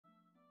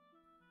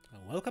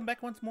Welcome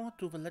back once more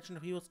to the Legend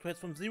of Heroes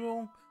Quest from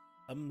Zero.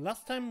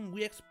 Last time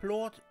we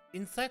explored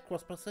inside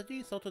Crossbell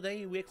City, so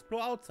today we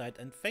explore outside,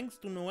 and thanks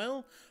to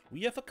Noel,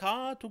 we have a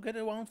car to get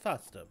around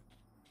faster.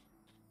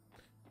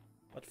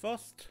 But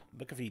first,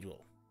 the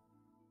cathedral.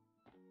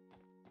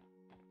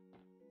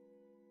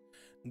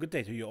 Good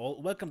day to you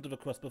all. Welcome to the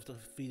Crossbell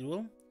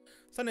Cathedral.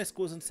 Sunday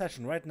school is in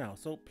session right now,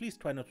 so please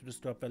try not to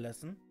disturb the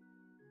lesson.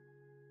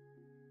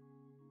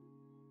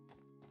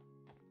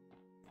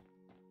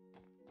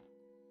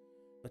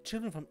 The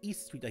children from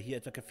East Street are here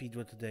at the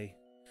cathedral today.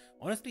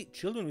 Honestly,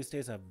 children these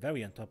days are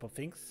very on top of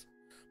things.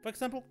 For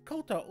example,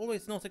 Kota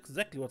always knows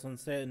exactly what's on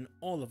sale in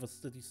all of the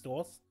city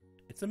stores.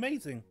 It's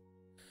amazing.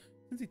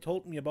 Since he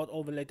told me about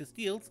all the latest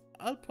deals,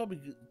 I'll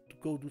probably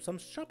go do some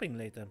shopping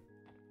later.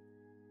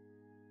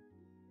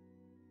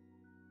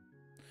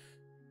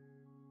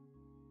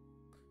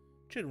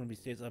 Children these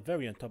days are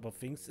very on top of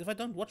things. If I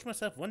don't watch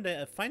myself one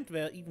day, I find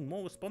they're even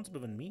more responsible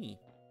than me.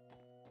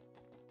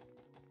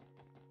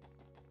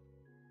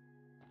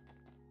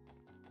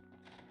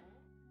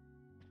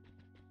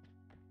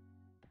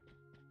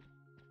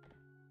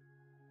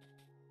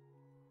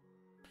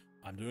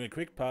 I'm doing a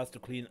quick pass to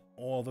clean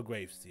all the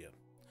graves here.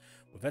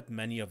 With that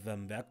many of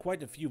them, there are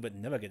quite a few that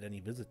never get any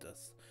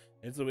visitors.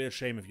 It's a real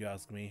shame if you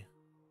ask me.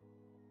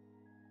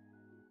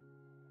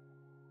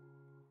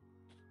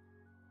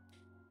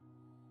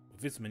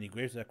 With this many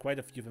graves, there are quite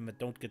a few of them that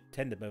don't get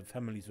tended by the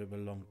families they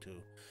belong to.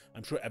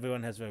 I'm sure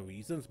everyone has their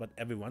reasons, but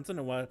every once in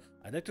a while,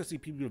 I'd like to see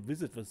people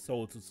visit the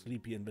souls who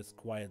sleep here in this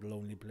quiet,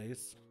 lonely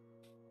place.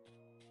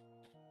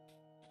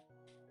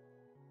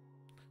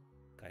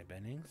 Guy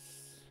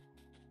Bennings.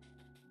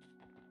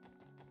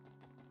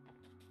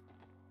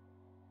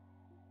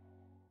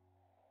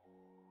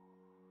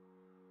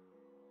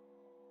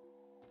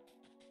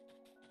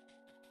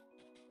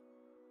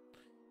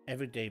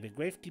 Every day, the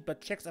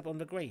gravekeeper checks up on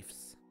the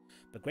graves.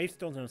 The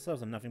gravestones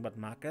themselves are nothing but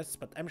markers,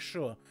 but I'm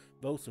sure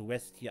those who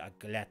rest here are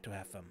glad to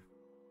have them.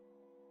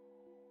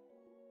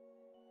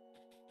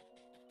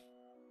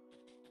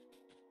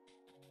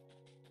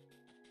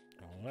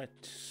 Alright.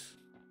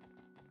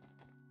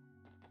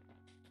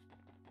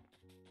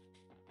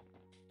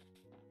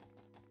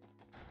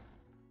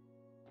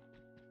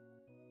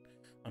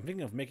 I'm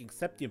thinking of making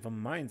Septium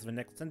from Mainz the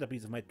next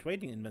centerpiece of my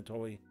trading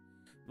inventory.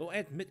 Though I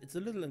admit it's a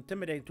little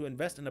intimidating to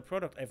invest in a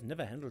product I've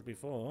never handled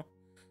before.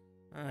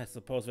 I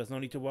suppose there's no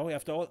need to worry,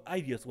 after all,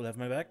 Ideas will have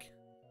my back.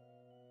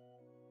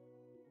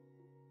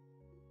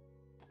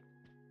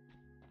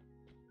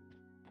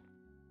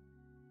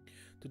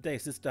 Today,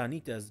 Sister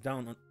Anita is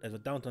down at the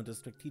downtown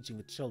district teaching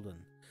the children.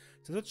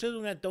 So the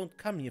children that don't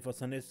come here for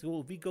Sunday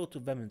school, we go to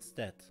them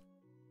instead.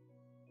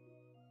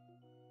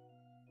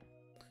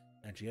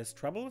 And she has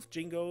trouble with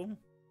Jingo.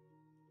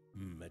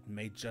 It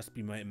may just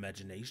be my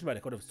imagination, but I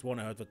could have sworn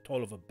I heard the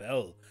toll of a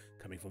bell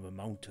coming from the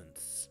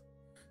mountains.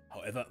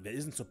 However, there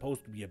isn't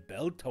supposed to be a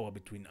bell tower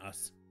between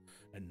us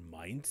and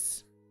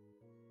Mainz.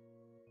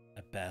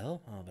 A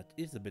bell? Oh, that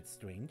is a bit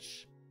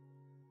strange.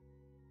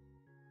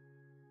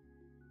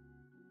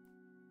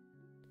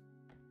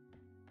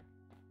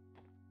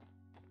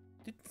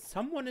 Did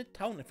someone in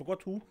town, I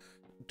forgot who,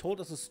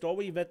 told us a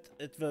story that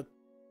at the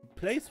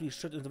place we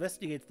should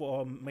investigate for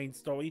our main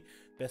story,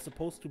 there's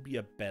supposed to be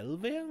a bell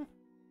there?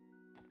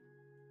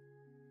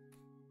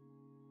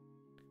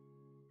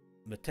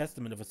 The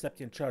testament of the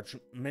Septian Church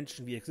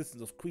mentioned the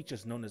existence of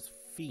creatures known as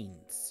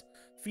fiends.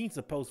 Fiends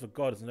oppose the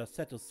goddess and are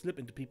said to slip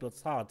into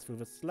people's hearts through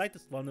the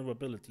slightest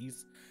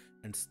vulnerabilities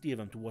and steer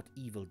them toward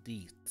evil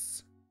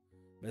deeds.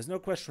 There's no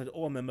question that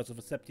all members of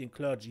the Septian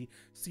clergy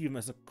see them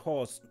as a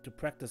cause to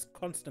practice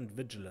constant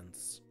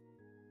vigilance.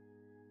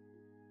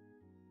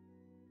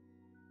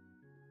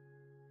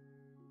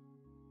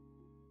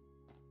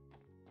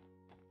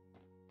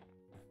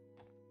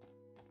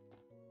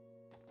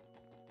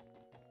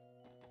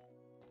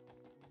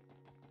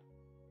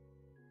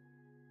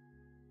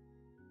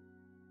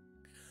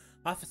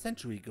 Half a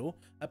century ago,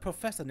 a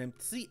professor named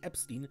C.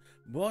 Epstein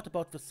brought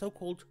about the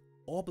so-called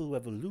Orbal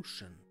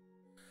Revolution.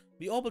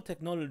 The Orbal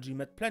technology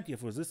met plenty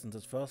of resistance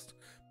at first,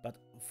 but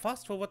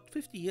fast forward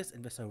 50 years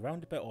and we're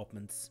surrounded by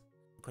Orbmans.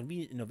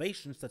 Convenient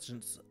innovations such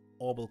as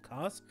Orbal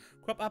cars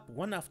crop up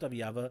one after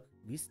the other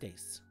these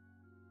days.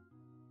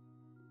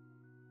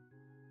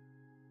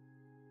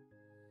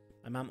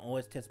 My mom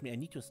always tells me I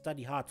need to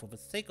study hard for the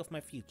sake of my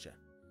future.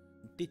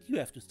 Did you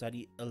have to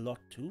study a lot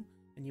too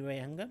when you were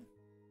younger?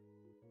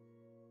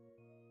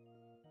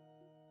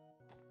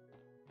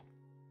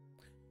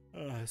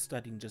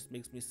 Studying just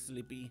makes me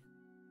sleepy.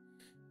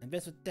 And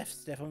there's a death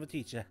stare from the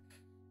teacher.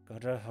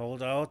 Gotta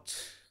hold out.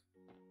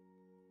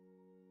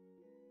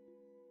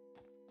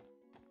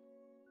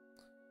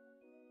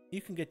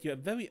 You can get your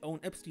very own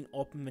Epstein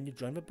Open when you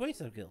join the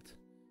Bracer Guild.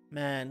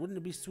 Man, wouldn't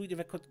it be sweet if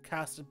I could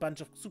cast a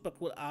bunch of super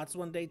cool arts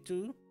one day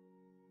too?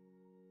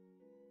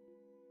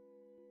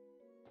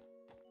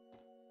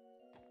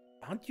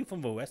 Aren't you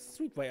from the West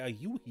Street? Why are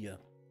you here?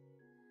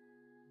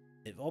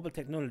 If Orbal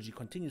technology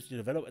continues to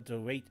develop at the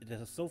rate it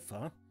has so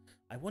far,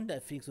 I wonder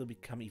if things will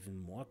become even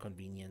more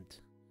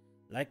convenient.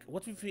 Like,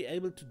 what if we were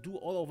able to do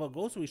all of our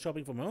grocery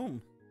shopping from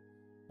home?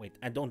 Wait,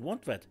 I don't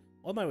want that.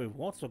 All my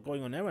rewards for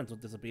going on errands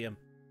would disappear.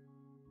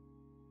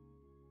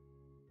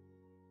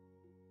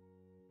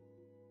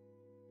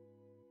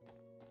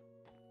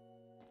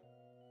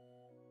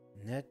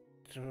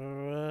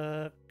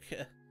 Network...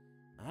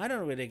 I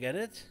don't really get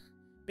it.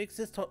 Big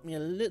Sis taught me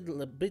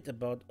a bit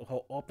about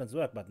how orbs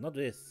work, but not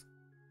this.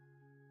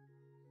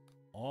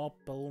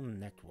 Orbal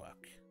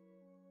network.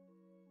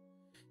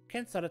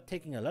 Ken started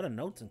taking a lot of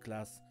notes in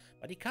class,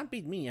 but he can't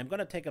beat me. I'm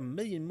gonna take a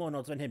million more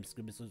notes than him.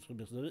 Scribble,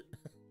 scribble, scribble.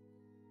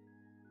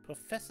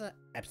 Professor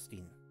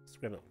Epstein.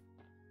 Scribble.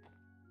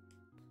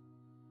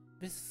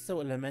 This is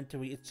so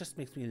elementary, it just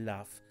makes me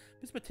laugh.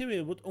 This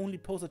material would only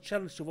pose a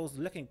challenge to those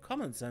lacking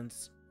common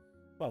sense.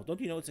 Wow,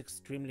 don't you know it's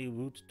extremely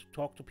rude to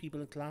talk to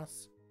people in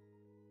class?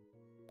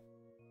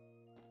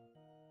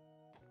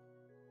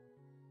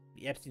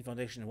 The Epstein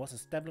Foundation was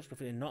established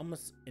with an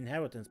enormous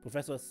inheritance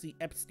Professor C.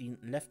 Epstein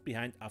left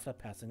behind after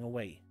passing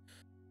away.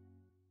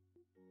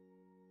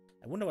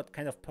 I wonder what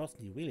kind of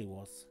person he really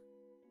was.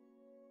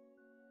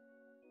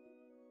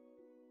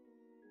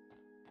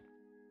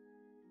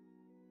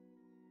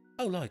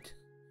 Oh, Lloyd.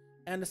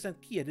 I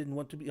understand Kia didn't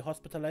want to be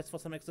hospitalized for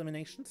some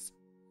examinations?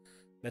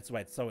 That's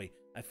right, sorry.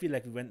 I feel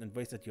like we went and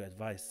wasted your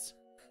advice.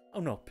 Oh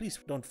no, please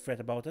don't fret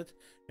about it.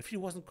 If she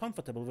wasn't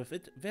comfortable with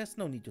it, there's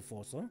no need to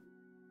force her.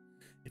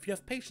 If you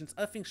have patience,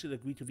 I think she'll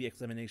agree to the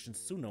examinations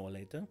sooner or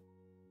later.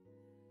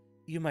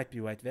 You might be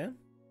right there.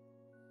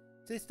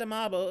 Sister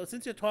Marble,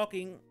 since you're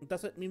talking,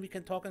 does it mean we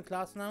can talk in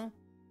class now?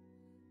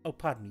 Oh,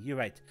 pardon me, you're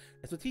right.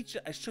 As a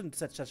teacher, I shouldn't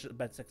set such a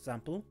bad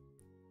example.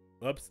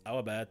 Oops,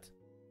 our bad.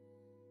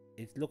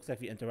 It looks like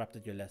we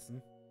interrupted your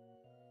lesson.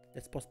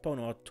 Let's postpone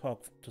our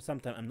talk to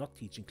sometime I'm not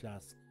teaching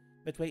class.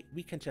 That way,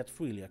 we can chat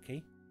freely,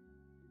 okay?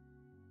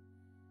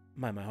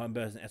 My, how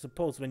embarrassing. I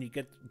suppose when you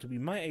get to be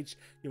my age,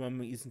 your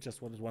memory isn't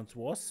just what it once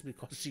was,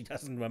 because she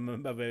doesn't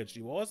remember where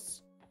she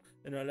was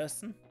in her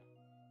lesson.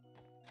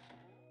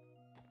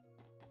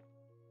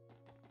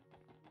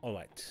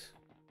 Alright.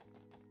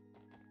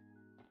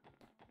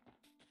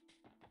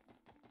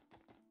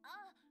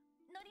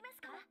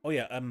 Oh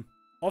yeah,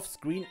 off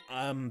screen,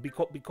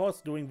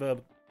 because during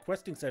the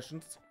questing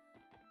sessions,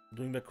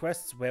 during the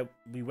quests where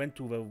we went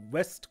to the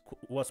West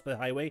Crossbell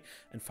Highway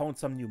and found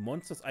some new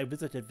monsters, I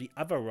visited the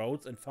other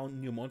roads and found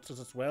new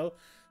monsters as well.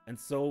 And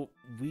so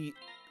we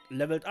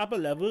leveled up a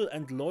level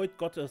and Lloyd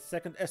got a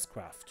second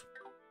S-craft.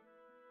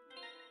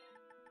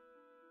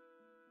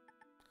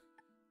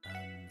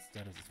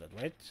 Status is that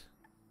right?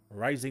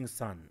 Rising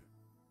Sun.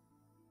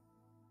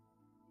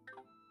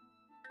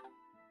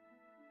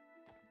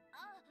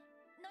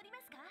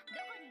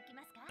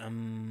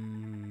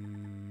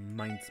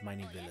 Mainz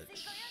Mining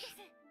Village.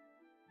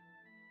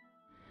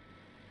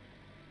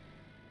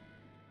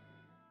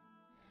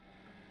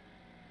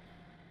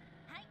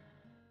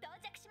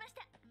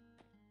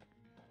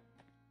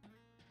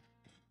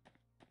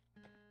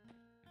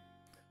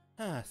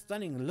 Ah,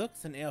 stunning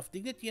looks, an air of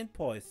dignity and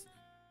poise.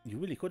 You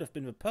really could have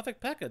been the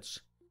perfect package.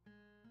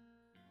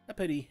 A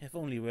pity, if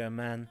only we were a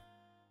man.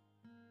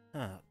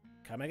 Ah,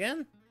 come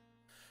again?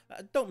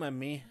 Don't mind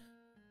me.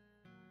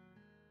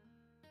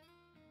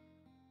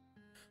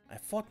 I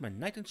thought my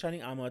knight in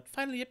shining armor had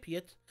finally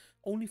appeared,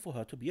 only for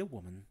her to be a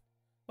woman.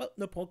 Well,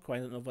 no point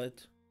crying over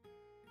it.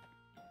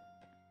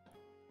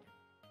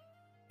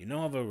 You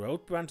know how the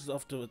road branches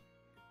off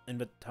in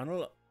the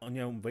tunnel on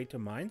your way to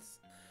Mainz?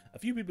 A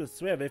few people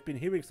swear they've been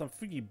hearing some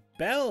freaky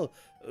bell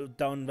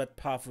down that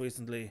path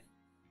recently.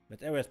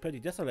 That area is pretty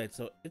desolate,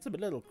 so it's a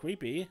little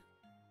creepy.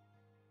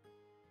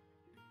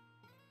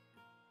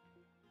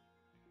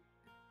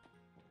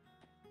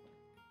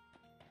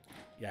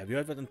 Yeah, we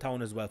heard that in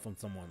town as well from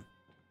someone.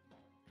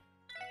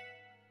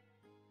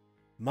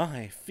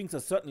 My, things are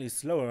certainly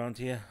slow around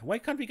here. Why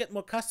can't we get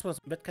more customers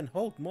that can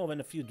hold more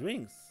than a few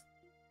drinks?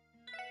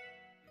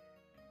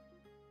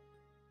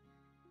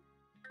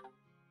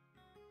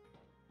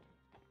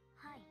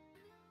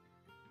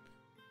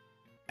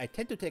 I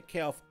tend to take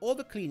care of all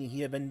the cleaning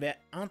here when there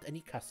aren't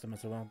any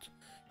customers around.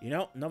 You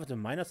know, now that the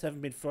miners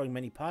haven't been throwing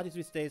many parties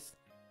these days,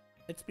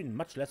 it's been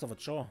much less of a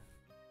chore.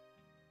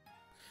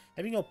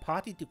 Having a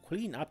party to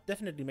clean up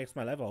definitely makes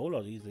my life a whole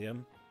lot easier.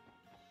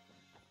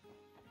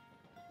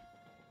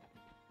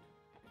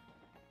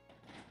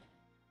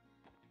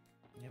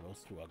 Yeah,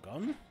 those two are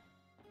gone.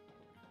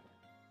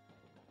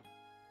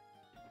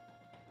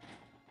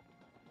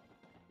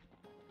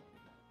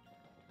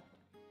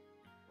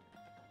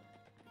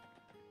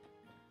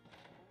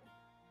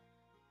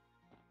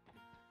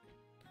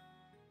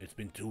 It's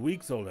been 2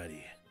 weeks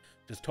already.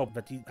 Just hope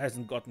that he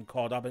hasn't gotten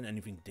caught up in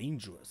anything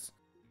dangerous.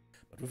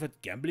 But with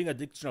that gambling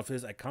addiction of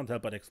his, I can't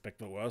help but expect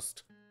the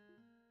worst.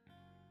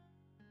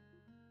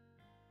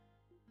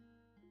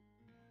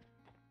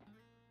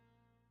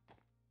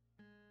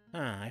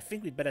 I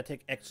think we'd better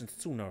take action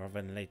sooner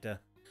rather than later.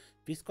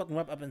 If he's gotten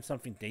wrapped up in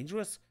something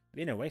dangerous,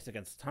 we're in a race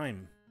against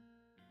time.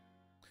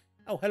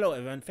 Oh, hello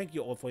everyone. Thank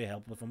you all for your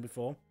help from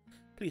before.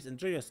 Please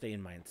enjoy your stay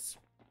in Mainz.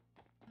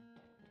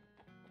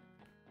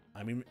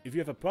 I mean, if you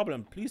have a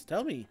problem, please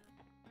tell me.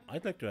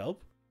 I'd like to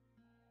help.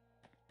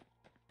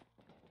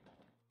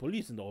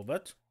 police and all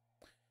that.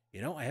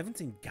 You know, I haven't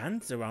seen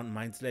guns around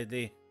Mainz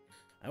lately.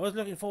 I was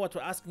looking forward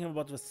to asking him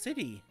about the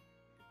city.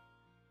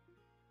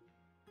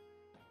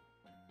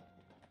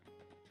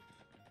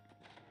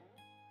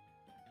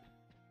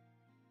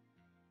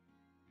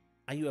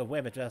 Are you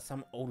aware that there are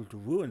some old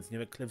ruins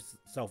near the cliffs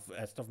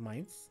southwest of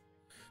Mainz?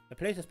 The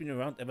place has been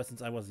around ever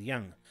since I was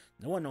young.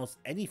 No one knows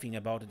anything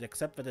about it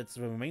except that it's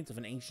the remains of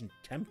an ancient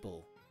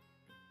temple.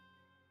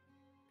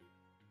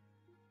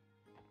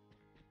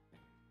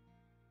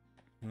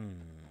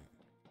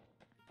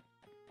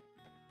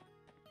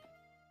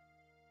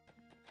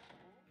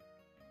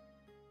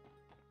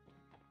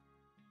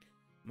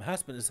 My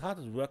husband is hard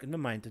at work in the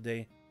mine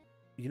today.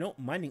 You know,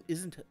 mining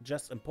isn't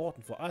just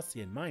important for us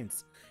here in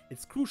Mainz.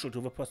 It's crucial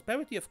to the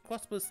prosperity of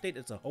Crossbell State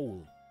as a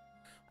whole.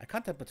 I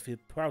can't help but feel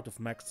proud of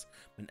Max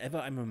whenever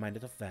I'm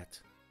reminded of that.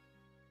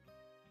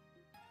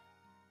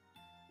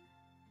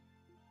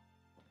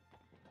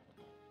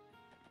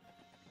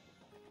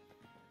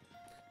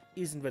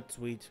 Isn't that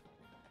sweet?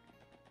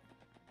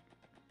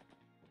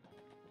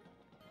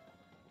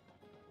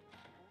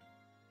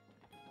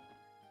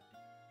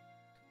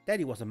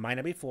 Daddy was a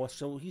miner before,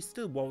 so he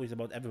still worries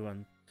about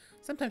everyone.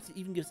 Sometimes he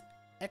even gives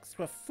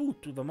extra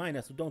food to the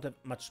miners who don't have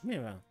much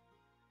mirror.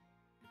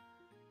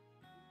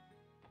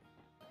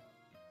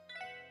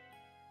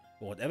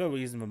 For whatever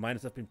reason, the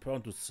miners have been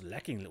prone to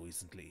slacking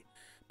recently.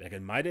 Back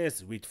in my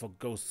days, we'd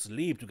forgo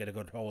sleep to get a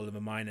good hole in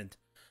the mine and...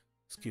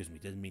 Excuse me,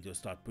 didn't mean to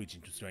start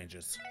preaching to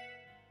strangers.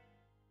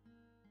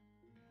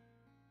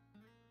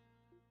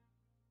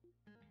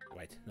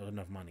 Right, not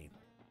enough money.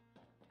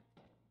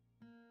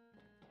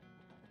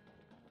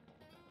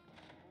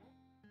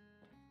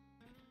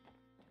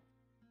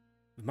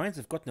 The mines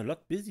have gotten a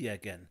lot busier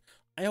again.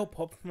 I hope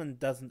Hoffman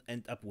doesn't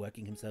end up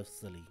working himself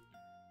silly.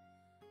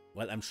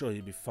 Well, I'm sure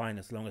he'll be fine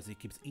as long as he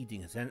keeps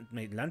eating his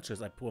handmade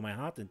lunches I pour my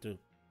heart into.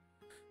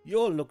 You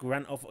all look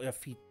run off your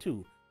feet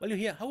too. Well, you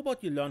hear, how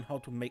about you learn how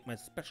to make my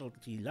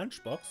specialty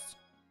lunchbox?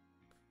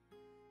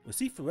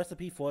 Receive the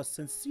recipe for a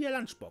sincere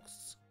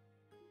lunchbox.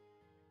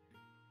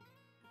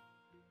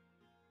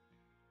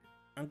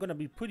 I'm gonna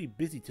be pretty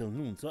busy till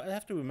noon, so I'll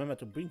have to remember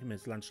to bring him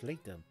his lunch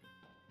later.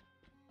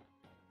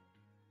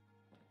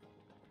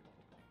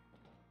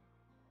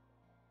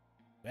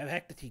 Where the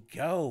heck did he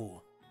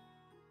go?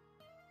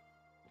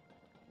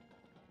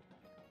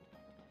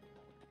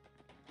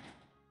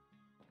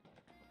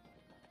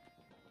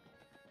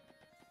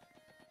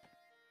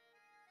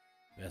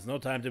 There's no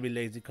time to be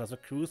lazy because the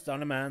crew's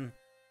down a man.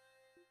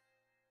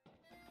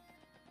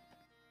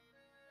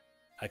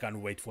 I can't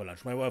wait for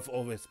lunch. My wife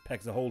always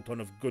packs a whole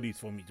ton of goodies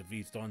for me to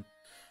feast on.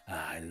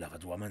 Ah, I love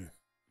it, woman.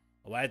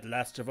 Alright,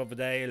 last shift of the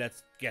day,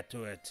 let's get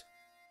to it.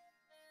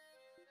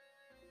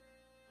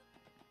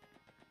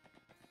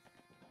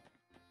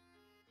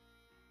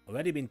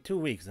 Already been 2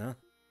 weeks, huh?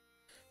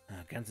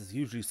 Gans is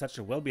usually such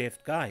a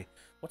well-behaved guy.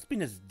 What's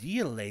been his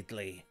deal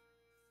lately?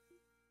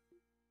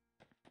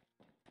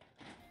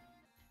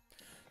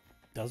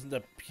 Doesn't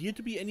appear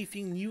to be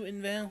anything new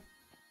in there.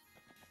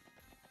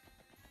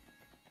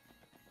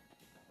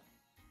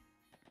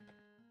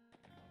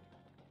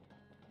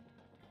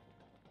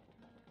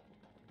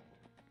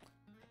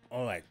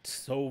 Alright,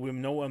 so we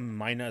know a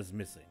miner is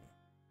missing.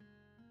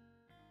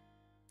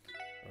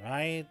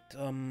 Right,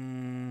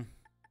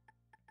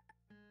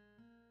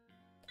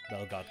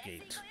 Bellguard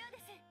Gate.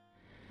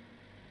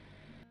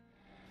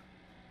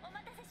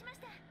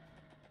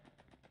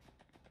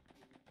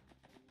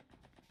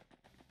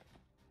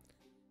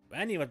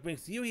 Randy, what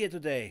brings you here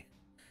today?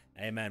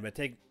 Hey man, we're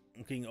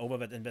taking over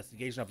that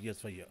investigation of yours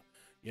for you.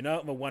 You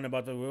know, the one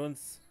about the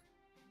ruins?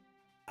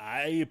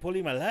 Are you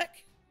pulling my leg?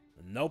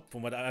 Nope,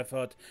 from what I've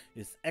heard,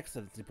 His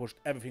Excellency pushed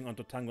everything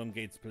onto Tangram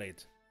Gate's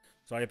plate.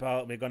 Sorry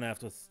pal, we're gonna have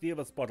to steal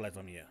the spotlight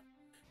from you.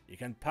 You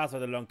can pass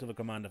it along to the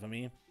commander for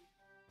me.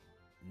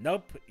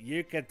 Nope,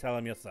 you can tell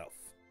him yourself.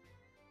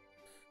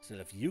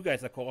 Still, if you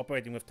guys are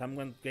cooperating with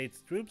Tangram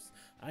Gate's troops,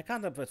 I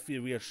can't help but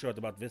feel reassured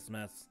about this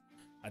mess.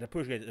 I'd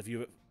appreciate it if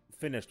you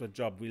finished the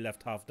job we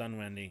left half done,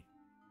 Randy.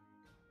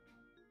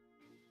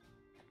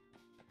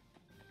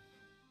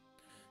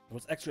 I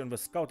was actually on the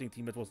scouting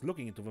team that was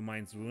looking into the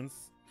mine's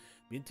ruins.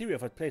 The interior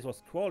of that place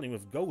was crawling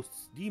with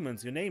ghosts,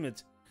 demons, you name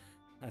it.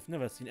 I've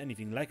never seen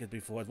anything like it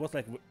before. It was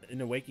like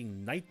in a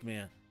waking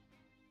nightmare.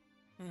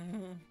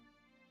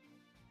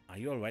 Are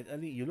you alright,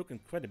 Ellie? You look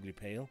incredibly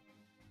pale.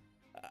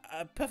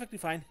 Perfectly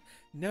fine.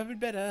 Never been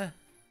better.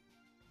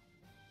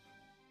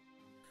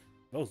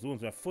 Those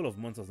ruins were full of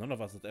monsters none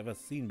of us had ever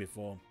seen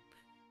before.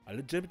 I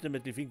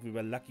legitimately think we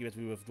were lucky that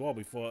we withdrew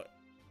before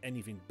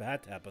anything bad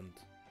happened.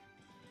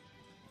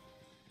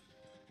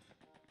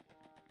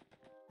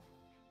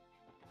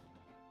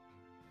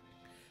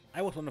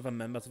 I was one of the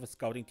members of a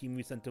scouting team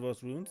we sent to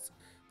those ruins.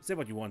 Say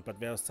what you want, but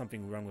there was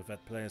something wrong with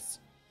that place.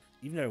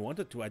 Even if I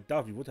wanted to, I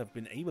doubt we would have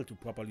been able to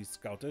properly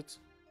scout it.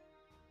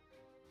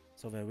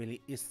 So there really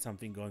is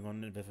something going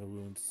on with the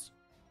ruins.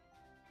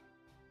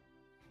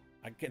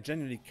 I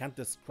genuinely can't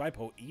describe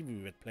how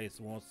evil that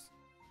place was.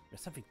 There's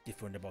something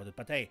different about it,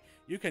 but hey,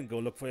 you can go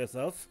look for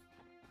yourself.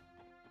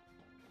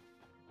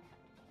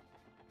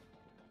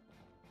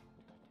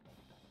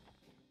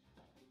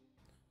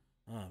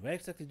 Ah, where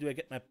exactly do I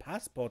get my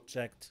passport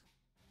checked?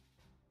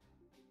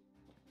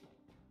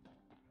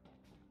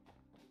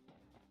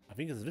 I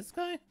think it's this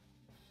guy?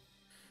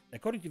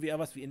 According to the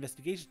others, the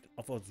investigation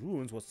of those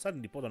ruins was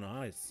suddenly put on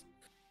ice.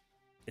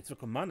 It's the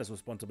commander's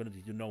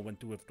responsibility to know when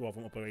to withdraw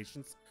from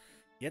operations.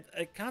 Yet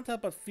I can't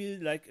help but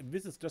feel like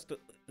this is just a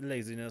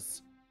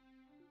laziness.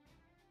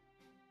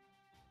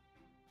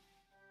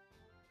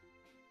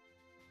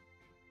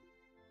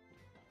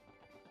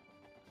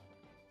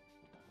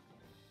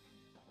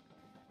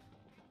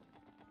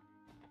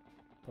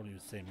 Probably the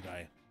same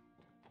guy.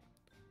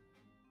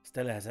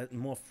 Stella has had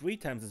more free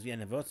time since the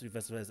anniversary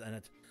festival has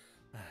ended.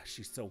 Ah,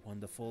 she's so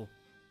wonderful.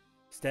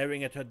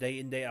 Staring at her day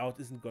in, day out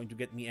isn't going to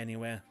get me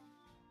anywhere.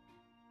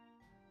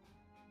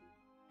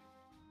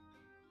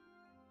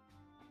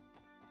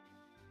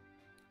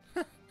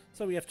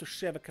 So we have to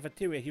share the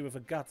cafeteria here with the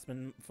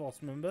guardsmen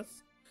force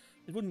members.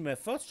 It wouldn't be my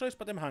first choice,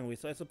 but I'm hungry,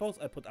 so I suppose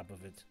I'll put up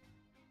with it.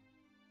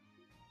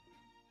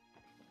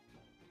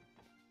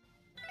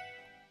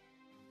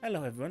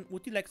 Hello everyone,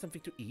 would you like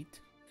something to eat?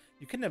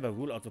 You can never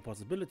rule out the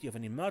possibility of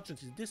an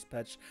emergency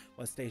dispatch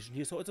while stationed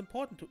here, so it's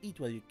important to eat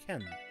while you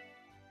can.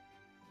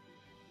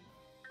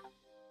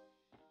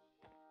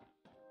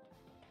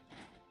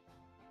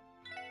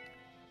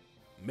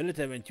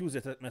 Military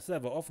enthusiasts like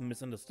myself are often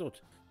misunderstood.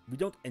 We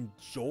don't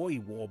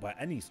enjoy war by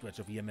any stretch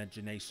of the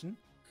imagination.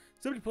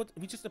 Simply put,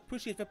 we just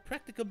appreciate the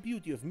practical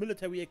beauty of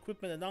military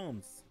equipment and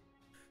arms.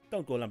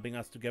 Don't go lumping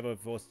us together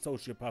with those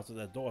sociopaths that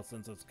adore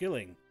senseless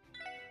killing.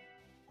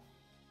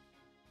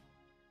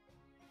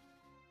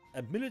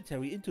 A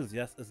military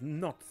enthusiast is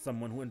not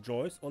someone who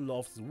enjoys or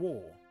loves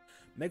war.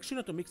 Make sure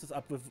not to mix us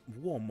up with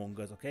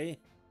warmongers, okay?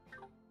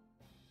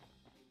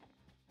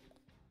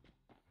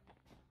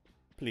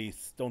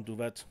 Please, don't do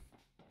that.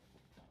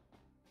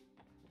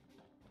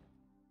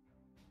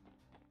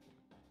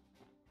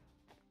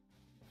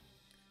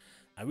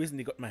 I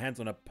recently got my hands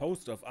on a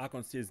poster of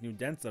Archon Steel's new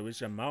dancer,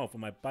 Risha Mao, for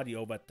my buddy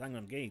over at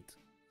Tangram Gate.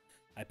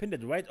 I pinned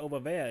it right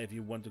over there if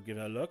you want to give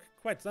her a look.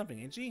 Quite something,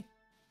 ain't she?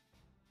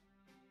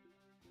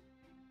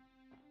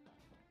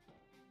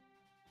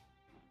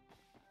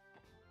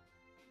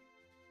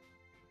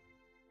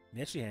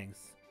 There she hangs.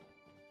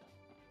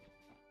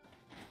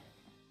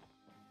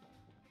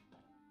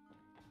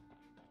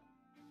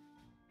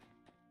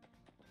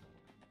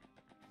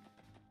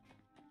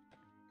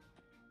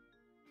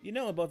 You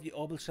know about the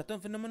orbital shutdown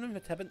phenomenon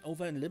that happened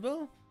over in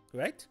Liberal,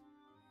 right?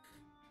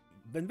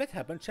 When that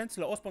happened,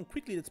 Chancellor Osborne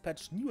quickly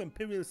dispatched new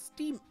Imperial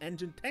steam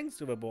engine tanks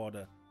to the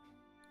border.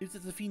 It's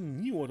as if he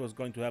knew what was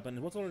going to happen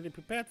and was already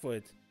prepared for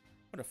it.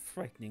 What a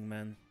frightening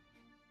man.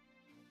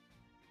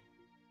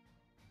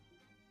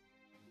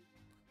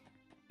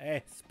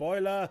 Hey,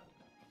 spoiler!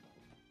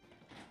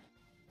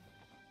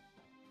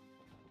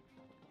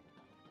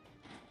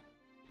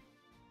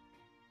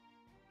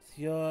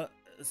 You're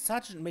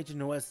Sergeant Major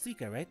Noah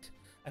Seeker, right?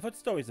 I've heard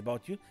stories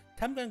about you.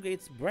 Tangram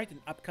Gate's bright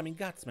and upcoming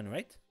guardsman,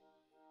 right?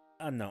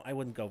 No, I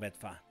wouldn't go that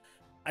far.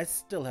 I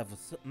still have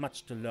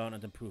much to learn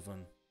and improve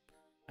on.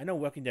 I know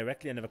working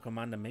directly under the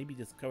commander may be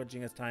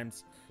discouraging at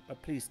times,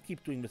 but please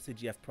keep doing the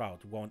CGF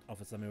proud, warned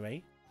Officer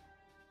Mireille.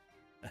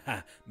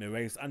 Aha,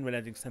 Mireille's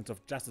unrelenting sense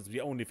of justice is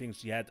the only thing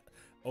she had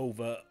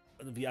over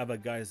the other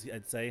guys,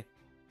 I'd say.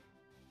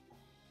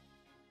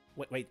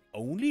 Wait,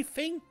 only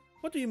thing?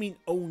 What do you mean,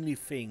 only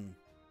thing?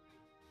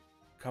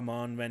 Come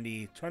on,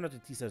 Wendy, try not to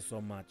tease her so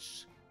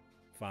much.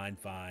 Fine.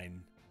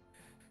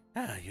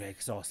 Ah, you're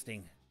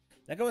exhausting.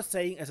 Like I was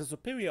saying, as a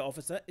superior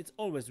officer, it's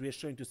always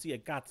reassuring to see a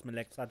guardsman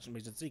like Sergeant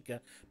Major Seeker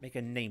make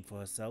a name for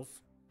herself.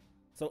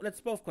 So let's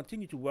both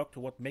continue to work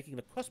toward making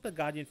the Crossbell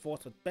Guardian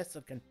Force the best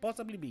it can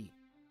possibly be.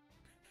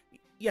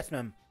 Yes,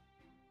 ma'am.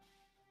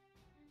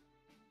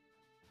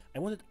 I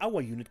wanted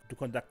our unit to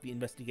conduct the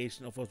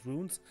investigation of those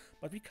ruins,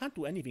 but we can't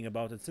do anything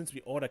about it since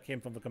the order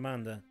came from the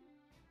commander.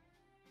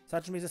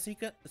 Sergeant Major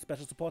Seeker,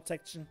 Special Support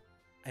Section,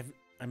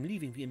 I'm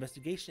leaving the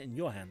investigation in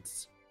your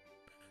hands.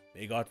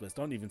 They got this,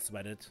 don't even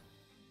sweat it.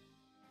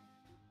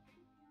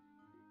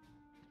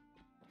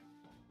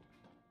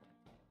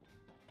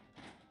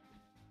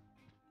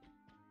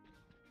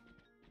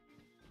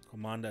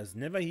 Commander is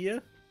never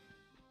here.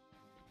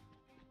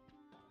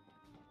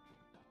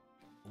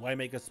 Why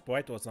make a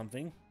sprite or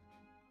something?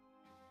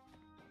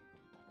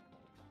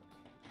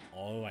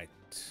 Alright.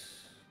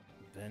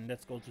 Then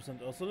let's go to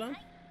St. Ursula.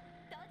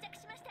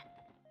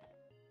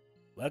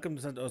 Welcome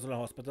to St. Ursula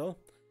Hospital.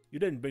 You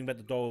didn't bring that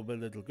adorable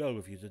little girl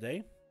with you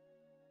today.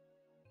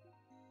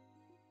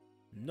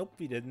 Nope,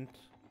 we didn't.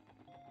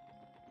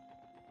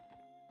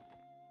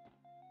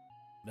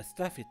 The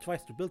staff here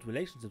tries to build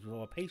relationships with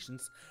our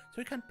patients,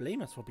 so you can't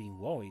blame us for being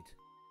worried.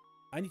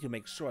 I need to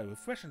make sure I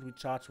refresh and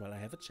recharge while I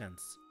have a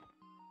chance.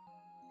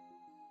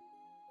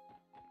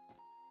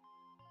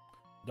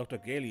 Dr.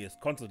 Gailey is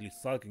constantly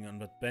sulking on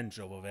that bench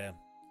over there.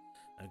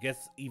 I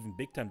guess even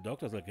big-time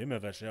doctors like him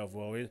have a share of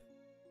worry.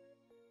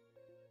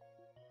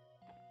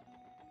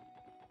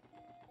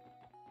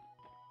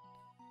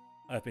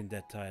 I've been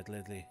that tired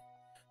lately.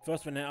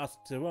 First, when I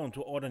asked Tyrone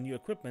to order new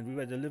equipment, we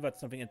were delivered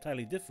something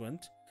entirely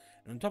different.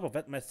 And on top of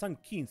that, my son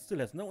Keen still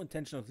has no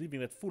intention of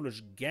leaving that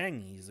foolish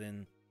gang he's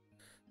in.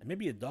 I may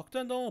be a doctor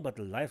and all, but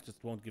life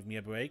just won't give me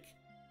a break.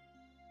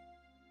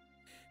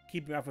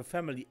 Keeping up with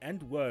family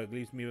and work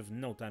leaves me with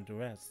no time to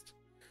rest.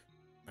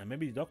 I may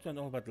be a doctor and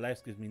all, but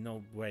life gives me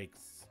no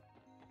breaks.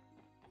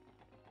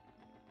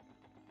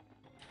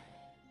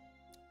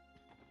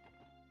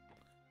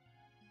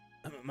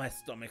 My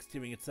stomach's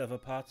tearing itself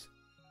apart.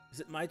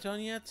 Is it my turn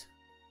yet?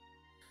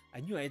 I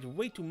knew I ate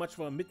way too much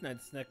for a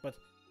midnight snack, but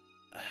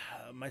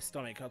my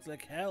stomach hurts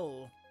like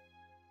hell.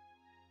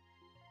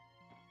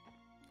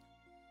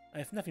 I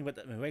have nothing but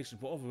admiration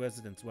for all the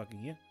residents working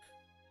here.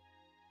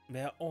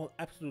 They are all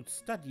absolute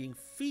studying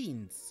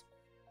fiends.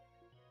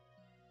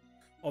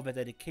 All the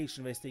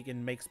dedication they stake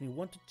in makes me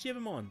want to cheer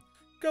them on.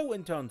 Go,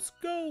 interns,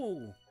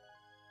 go!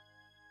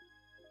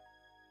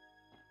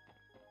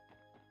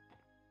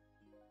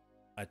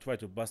 I tried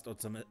to bust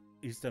out some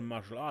Eastern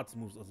martial arts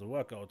moves as a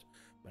workout,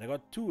 but I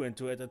got too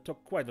into it and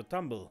took quite a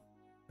tumble.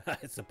 I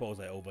suppose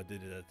I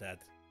overdid it at that.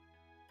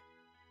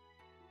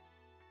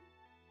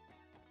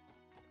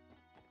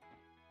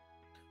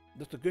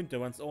 Dr. Günther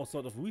runs all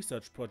sorts of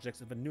research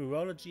projects in the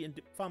neurology and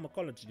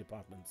pharmacology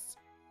departments.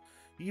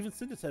 He even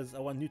synthesizes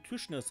our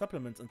nutritional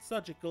supplements and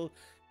surgical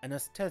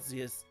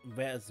anesthesias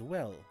there as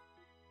well.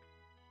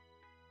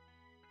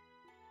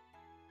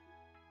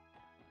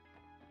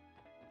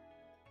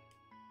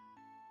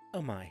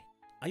 Oh my,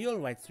 are you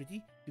alright,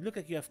 sweetie? You look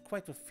like you have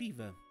quite a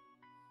fever.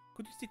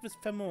 Could you stick this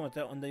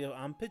thermometer under your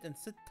armpit and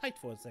sit tight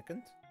for a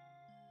second?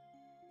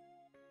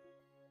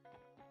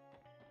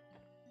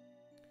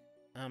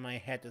 Ah, my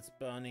head is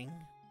burning.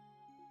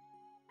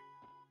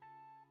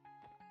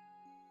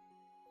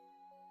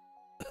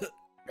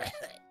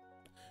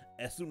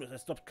 As soon as I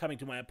stopped coming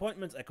to my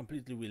appointments, I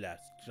completely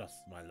relapsed.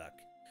 Just my luck.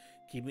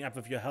 Keeping up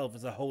with your health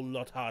is a whole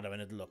lot harder than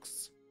it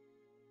looks.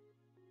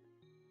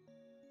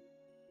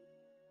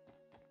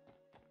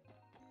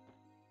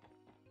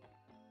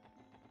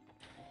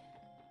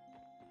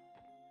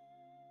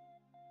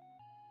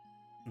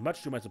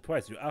 Much to my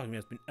surprise, Joachim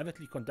has been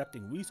avidly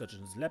conducting research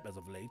in his lab as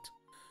of late.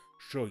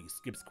 Sure, he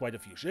skips quite a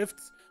few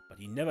shifts, but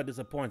he never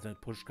disappoints when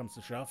push comes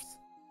to shoves.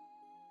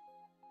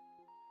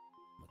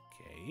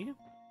 Okay.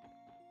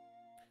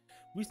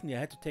 Recently I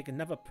had to take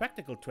another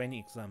practical training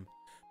exam.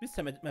 This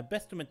time I did my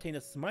best to maintain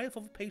a smile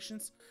for the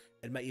patients,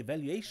 and my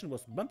evaluation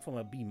was bumped from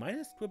a B-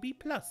 to a B+.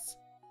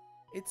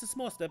 It's a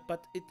small step,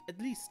 but it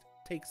at least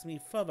takes me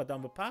further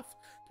down the path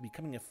to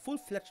becoming a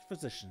full-fledged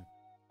physician.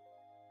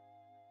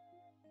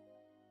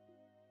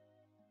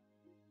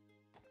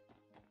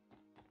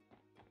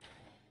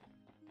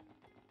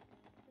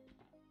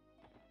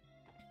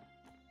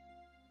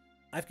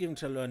 I've given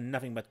to learn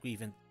nothing but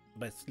grief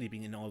by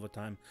sleeping in all the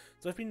time,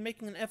 so I've been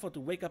making an effort to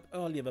wake up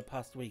earlier the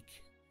past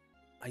week.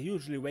 I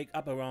usually wake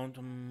up around,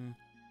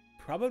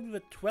 probably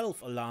the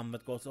 12th alarm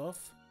that goes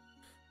off.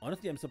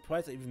 Honestly, I'm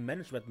surprised I even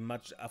managed that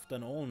much after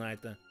an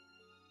all-nighter.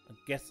 I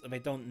guess they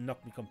don't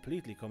knock me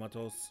completely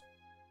comatose.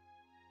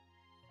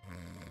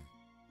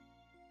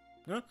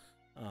 Huh?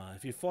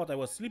 If you thought I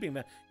was sleeping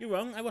there, you're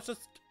wrong. I was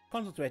just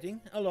concentrating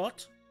a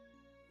lot.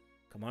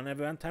 Come on,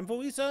 everyone, time for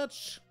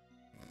research!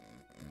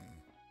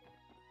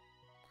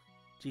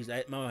 Geez, I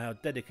admire how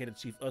dedicated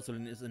Chief Ursula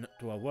is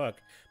to her work,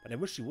 but I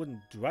wish she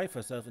wouldn't drive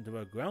herself into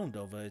the ground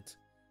over it.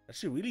 Does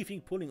she really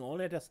think pulling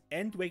all-nighters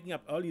and waking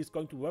up early is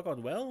going to work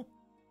out well?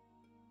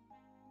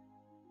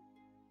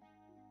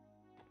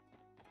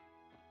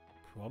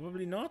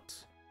 Probably not.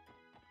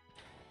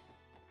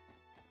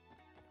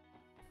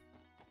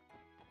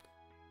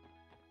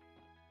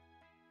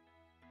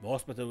 The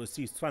hospital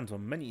receives funds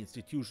from many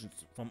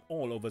institutions from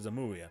all over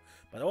Zamuria,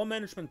 but our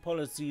management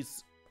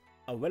policies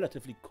are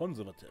relatively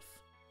conservative.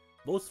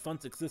 Those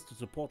funds exist to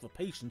support the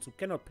patients who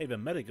cannot pay their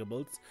medical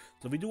bills,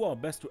 so we do our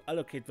best to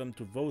allocate them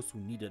to those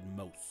who need it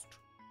most.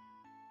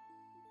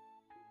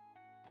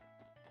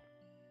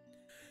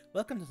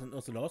 Welcome to St.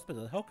 Ursula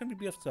Hospital. How can we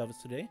be of service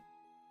today?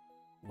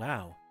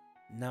 Wow.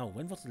 Now,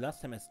 when was the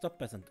last time I stopped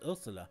by St.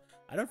 Ursula?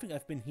 I don't think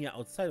I've been here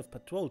outside of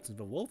patrols since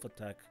the wolf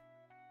attack.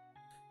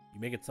 You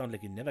make it sound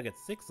like you never get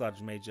sick,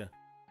 Sergeant Major.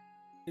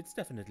 It's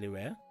definitely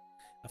rare.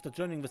 After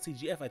joining the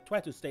CGF, I try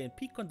to stay in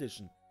peak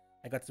condition.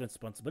 I got some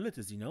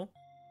responsibilities, you know.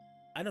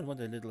 I don't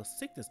want a little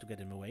sickness to get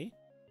in the way.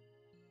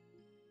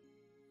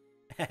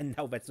 And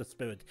now that's the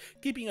spirit.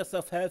 Keeping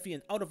yourself healthy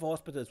and out of the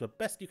hospital is the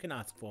best you can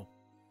ask for.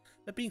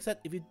 That being said,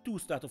 if you do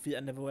start to feel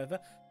under the weather,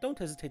 don't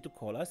hesitate to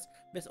call us.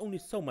 There's only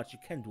so much you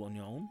can do on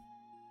your own.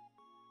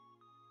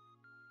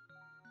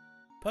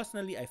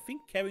 Personally, I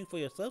think caring for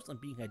yourselves and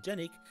being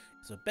hygienic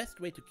is the best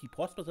way to keep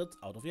hospitals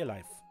out of your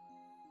life.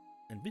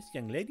 And this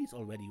young lady's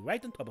already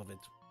right on top of it.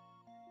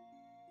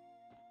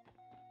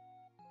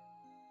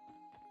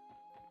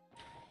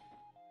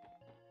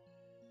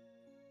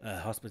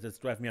 Hospitals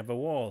drive me up the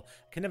wall.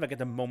 I can never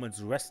get a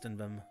moment's rest in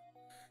them.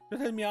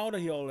 Just let me out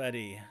of here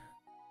already.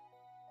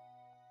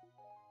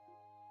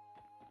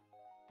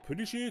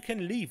 Pretty sure you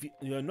can leave.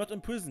 You're not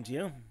imprisoned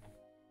here.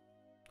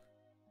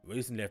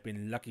 Recently I've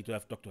been lucky to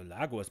have Dr.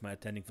 Lago as my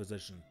attending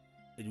physician.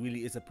 It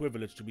really is a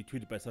privilege to be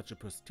treated by such a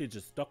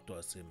prestigious doctor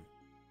as him.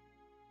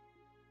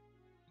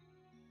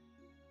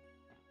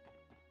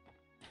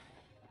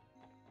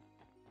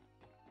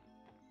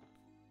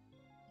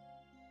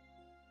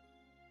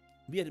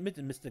 We had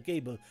admitted Mr.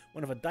 Gable,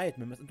 one of our diet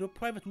members, into a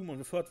private room on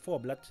the third floor,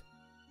 but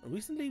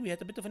recently we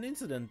had a bit of an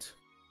incident.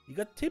 He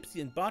got tipsy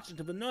and barged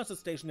into the nurse's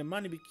station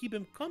demanding we keep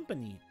him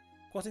company,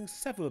 crossing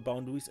several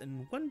boundaries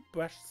in one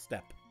brash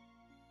step.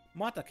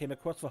 Martha came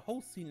across the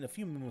whole scene a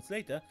few moments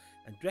later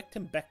and dragged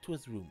him back to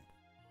his room.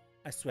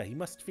 I swear, he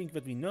must think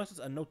that we nurses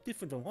are no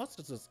different from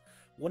hostesses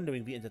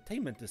wandering the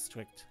entertainment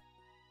district.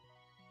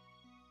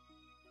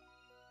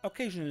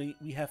 Occasionally,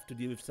 we have to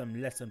deal with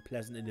some less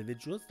unpleasant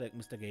individuals like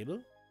Mr. Gable.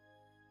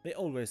 They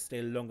always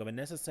stay longer than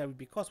necessary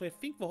because they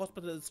think the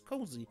hospital is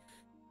cozy,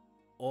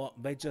 or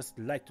they just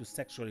like to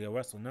sexually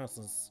harass the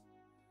nurses.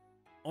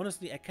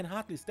 Honestly, I can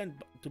hardly stand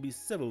to be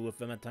civil with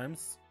them at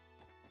times.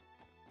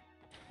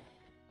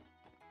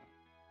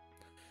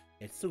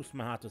 It soothes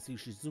my heart to see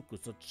Shizuku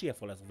so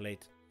cheerful as of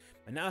late.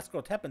 When I asked her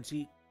what happened,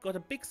 she got a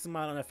big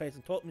smile on her face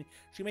and told me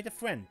she made a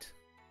friend.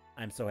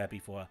 I'm so happy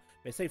for her.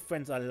 They say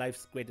friends are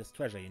life's greatest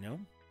treasure, you know?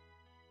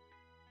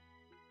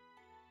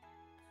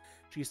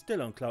 She's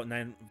still on cloud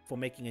 9 for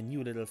making a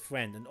new little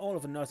friend, and all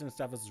of the nursing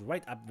staff is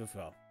right up with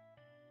her.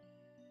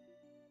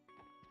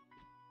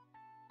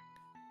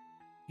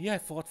 Yeah, I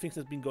thought things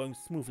had been going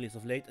smoothly as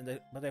of late,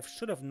 but I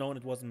should have known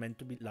it wasn't meant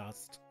to be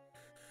last.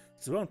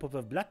 Surrounded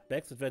with blood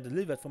bags that were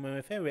delivered from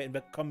my area in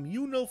the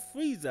communal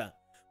freezer.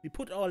 We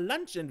put our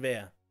lunch in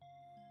there.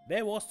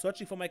 There was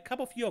searching for my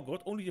cup of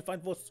yogurt, only to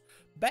find those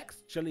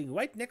bags chilling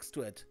right next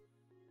to it.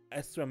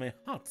 I swear my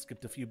heart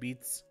skipped a few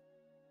beats.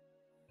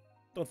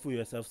 Don't fool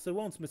yourself,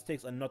 Saron's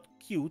mistakes are not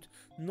cute,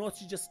 nor is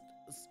she just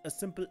a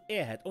simple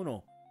airhead. Oh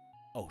no.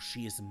 Oh,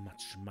 she is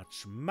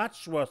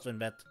much worse than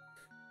that.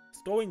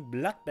 Storing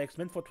blood bags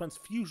meant for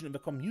transfusion in the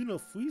communal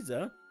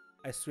freezer?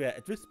 I swear,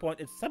 at this point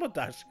it's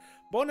sabotage.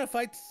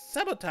 Bonafide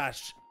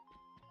sabotage!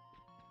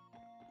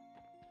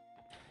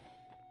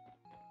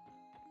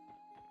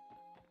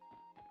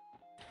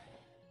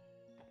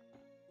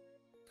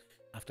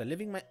 After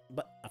living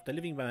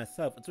by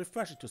myself, it's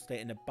refreshing to stay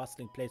in a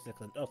bustling place like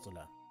St.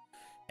 Ursula.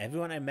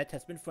 Everyone I met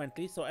has been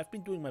friendly, so I've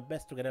been doing my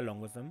best to get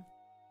along with them.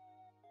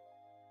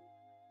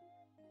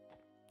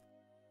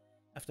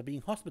 After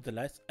being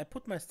hospitalized, I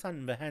put my son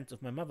in the hands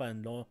of my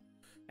mother-in-law.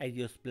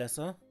 Adios, bless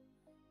her.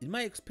 In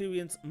my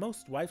experience,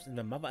 most wives and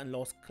their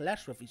mother-in-laws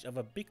clash with each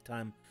other big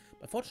time,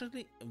 but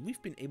fortunately,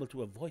 we've been able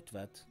to avoid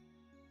that.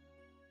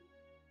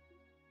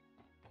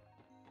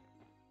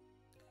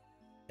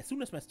 As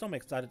soon as my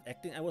stomach started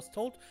acting, I was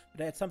told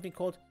that I had something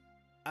called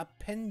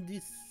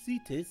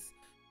appendicitis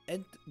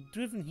and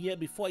driven here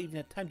before I even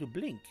had time to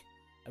blink.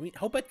 I mean,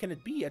 how bad can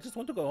it be? I just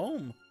want to go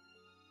home.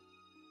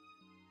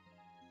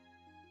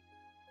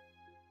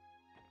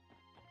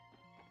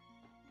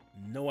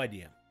 No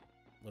idea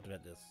what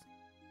that is.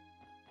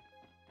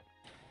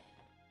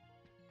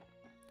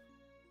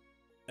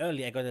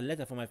 Earlier I got a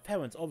letter from my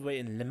parents all the way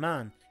in Le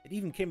Mans. It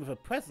even came with a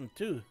present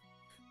too.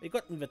 They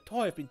got me the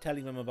toy I've been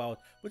telling them about,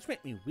 which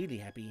made me really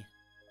happy.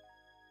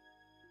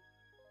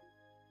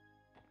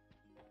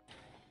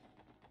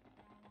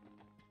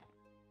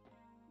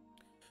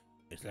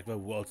 It's like the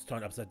world's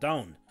turned upside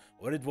down.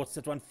 Or it would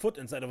set one foot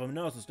inside of a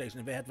nurse's station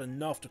if they had the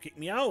nerve to kick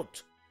me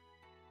out.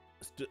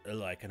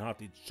 Still, I can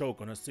hardly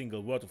choke on a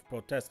single word of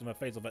protest in the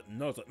face of that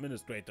nurse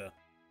administrator.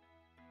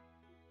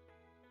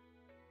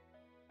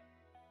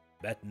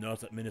 That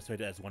nurse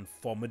administrator is one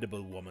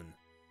formidable woman.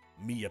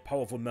 Me, a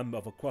powerful member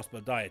of a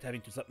Crossbell Diet,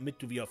 having to submit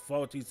to the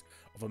authorities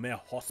of a mere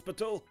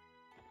hospital?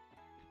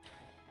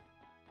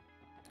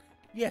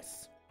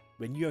 Yes.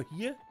 When you're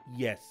here,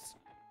 yes.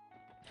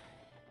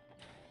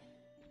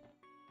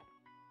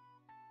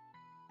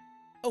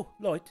 Oh,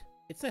 Lloyd,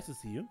 it's nice to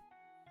see you.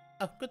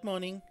 Oh, good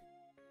morning.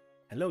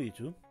 Hello, you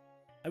two.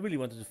 I really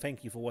wanted to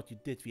thank you for what you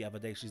did the other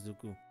day,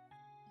 Shizuku.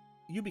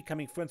 You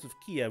becoming friends with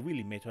Kia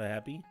really made her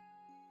happy.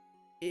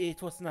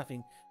 It was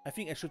nothing. I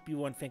think I should be the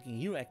one thanking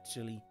you,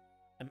 actually.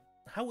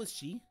 How is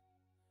she?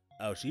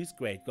 Oh, she's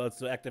great. Girl's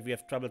so active we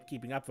have trouble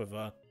keeping up with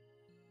her.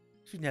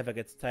 She never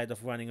gets tired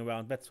of running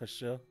around, that's for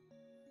sure.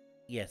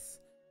 Yes,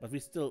 but we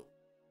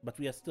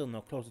are still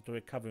no closer to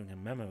recovering her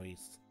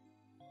memories.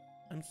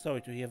 I'm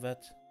sorry to hear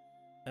that.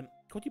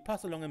 Could you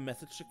pass along a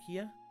message to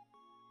Kia?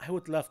 I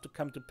would love to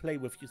come to play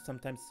with you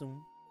sometime soon.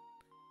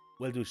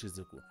 Will do,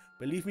 Shizuku.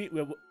 Believe me,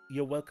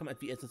 you're welcome at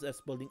the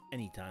SSS building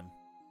anytime.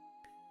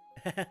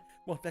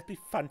 Won't that be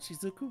fun,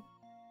 Shizuku?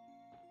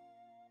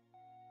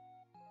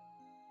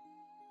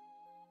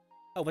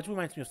 Oh, that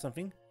reminds me of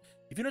something.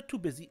 If you're not too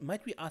busy,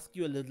 might we ask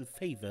you a little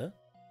favor?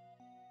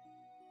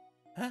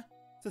 Huh?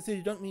 Cecile,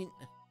 you don't mean...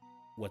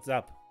 What's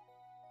up?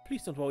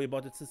 Please don't worry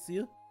about it,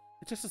 Cecile.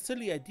 It's just a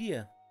silly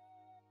idea.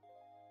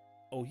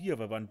 Oh, you're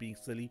the one being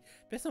silly.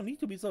 There's no need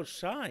to be so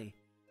shy.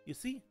 You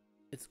see,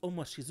 it's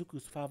almost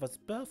Shizuku's father's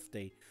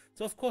birthday,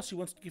 so of course she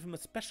wants to give him a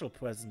special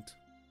present.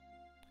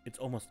 It's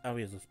almost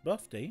Arias'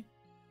 birthday.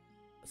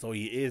 So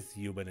he is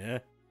human, eh?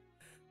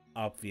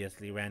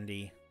 Obviously,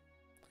 Randy.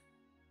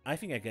 I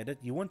think I get it.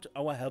 You want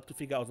our help to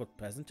figure out what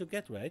present to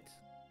get, right?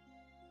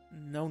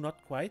 No,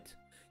 not quite.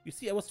 You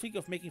see, I was thinking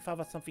of making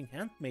Father something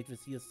handmade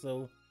this year,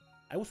 so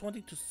I was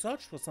wanting to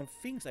search for some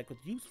things I could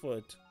use for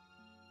it.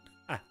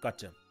 Ah,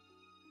 gotcha.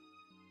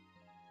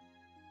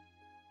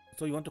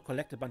 So you want to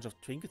collect a bunch of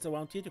trinkets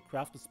around here to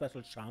craft a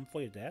special charm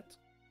for your dad?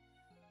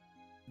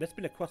 That's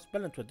been a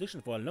Crossbell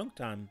tradition for a long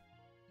time.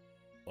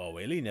 Oh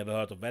really? Never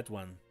heard of that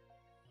one.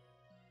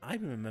 I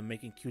remember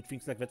making cute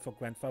things like that for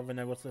grandfather when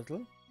I was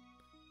little.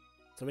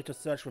 So we had to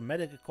search for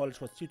medical college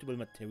for suitable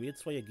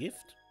materials for your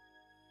gift?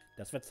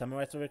 Does that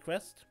summarize the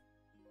request?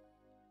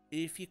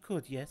 If you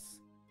could, yes.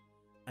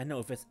 I know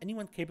if there's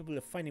anyone capable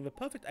of finding the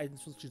perfect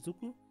items for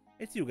Shizuku,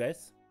 it's you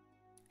guys.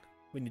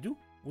 When you do,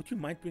 would you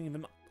mind bringing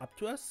them up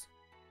to us?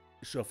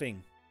 Sure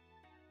thing.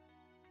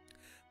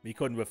 We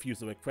couldn't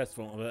refuse a request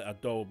from our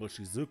adorable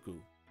Shizuku.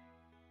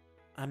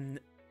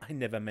 I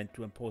never meant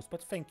to impose,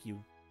 but thank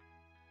you.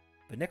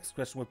 The next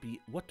question would be,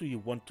 what do you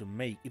want to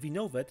make? If we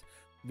know that,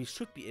 we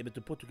should be able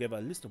to put together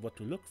a list of what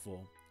to look for.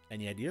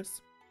 Any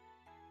ideas?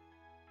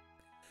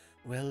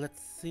 Well,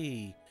 let's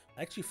see.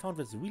 I actually found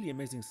this really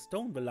amazing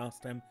stone the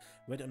last time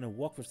I went on a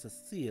walk with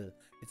Cecile.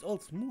 It's all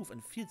smooth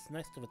and feels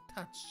nice to the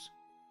touch.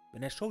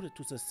 When I showed it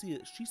to Cecile,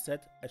 she said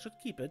I should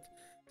keep it,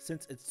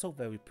 since it's so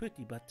very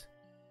pretty, but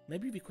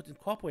maybe we could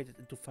incorporate it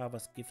into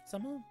Father's gift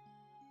somehow?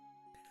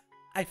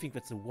 I think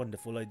that's a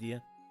wonderful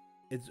idea.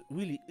 It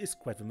really is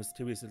quite a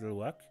mysterious little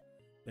work.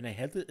 When I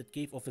held it, it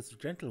gave off this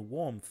gentle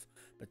warmth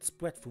that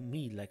spread through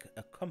me like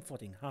a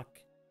comforting hug.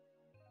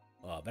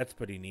 Oh, that's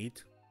pretty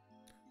neat.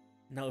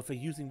 Now, if we're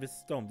using this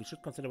stone, we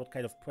should consider what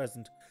kind of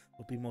present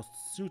would be most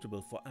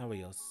suitable for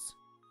Arios.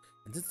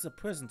 And since it's a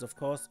present, of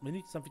course, we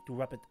need something to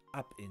wrap it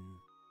up in.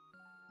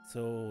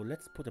 So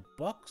let's put a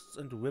box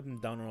and a ribbon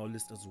down on our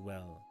list as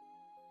well.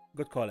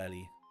 Good call,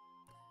 Ellie.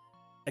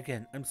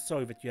 Again, I'm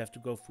sorry that you have to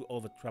go through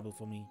all the trouble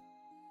for me.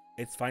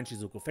 It's fine,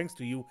 Shizuku. Thanks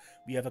to you,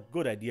 we have a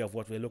good idea of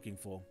what we're looking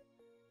for.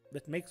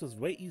 That makes this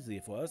way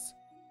easier for us.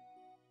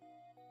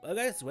 Well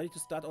guys, ready to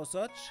start our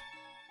search?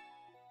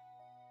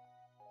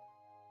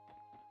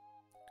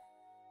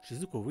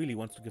 Shizuku really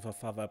wants to give her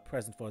father a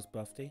present for his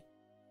birthday.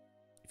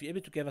 If you're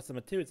able to gather some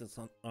materials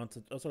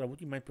answered, Ursula, would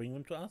you mind bringing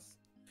them to us?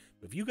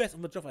 With you guys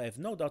on the job, I have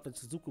no doubt that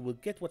Shizuku will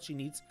get what she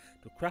needs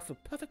to craft a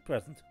perfect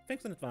present.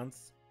 Thanks in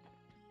advance.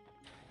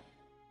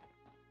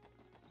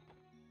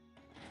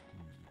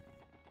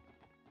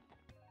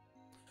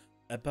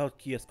 About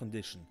Kia's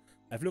condition.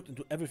 I've looked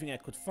into everything I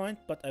could find,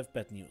 but I have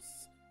bad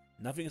news.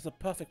 Nothing is a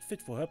perfect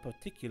fit for her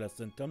particular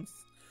symptoms.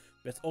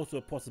 There's also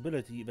a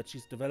possibility that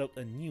she's developed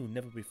a new,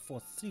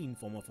 never-before-seen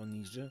form of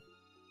amnesia.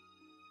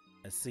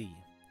 I see.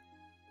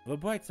 On the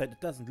bright side,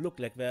 it doesn't look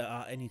like there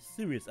are any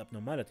serious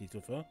abnormalities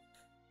with her.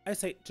 I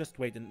say just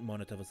wait and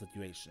monitor the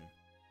situation.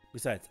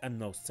 Besides, I'm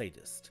no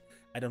sadist.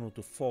 I don't want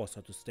to force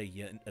her to stay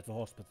here at the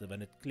hospital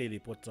when it clearly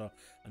puts her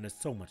under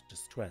so much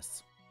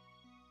distress.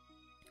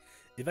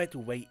 If I had to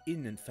weigh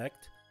in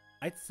fact,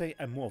 I'd say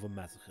I'm more of a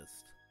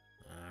masochist.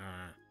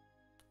 Ah.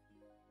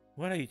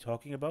 What are you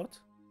talking about?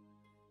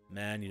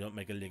 Man, you don't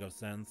make a lick of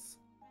sense.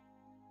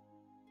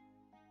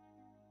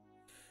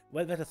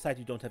 Well, that aside,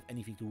 you don't have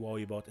anything to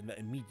worry about in the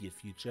immediate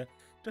future.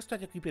 Just try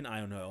to keep an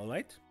eye on her,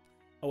 alright?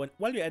 Oh, and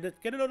while you're at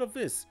it, get a load of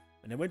this.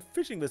 When I went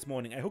fishing this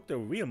morning, I hooked a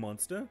real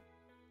monster. You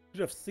should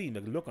have seen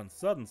the look on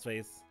Sudden's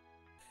face.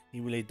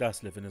 He really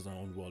does live in his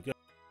own world.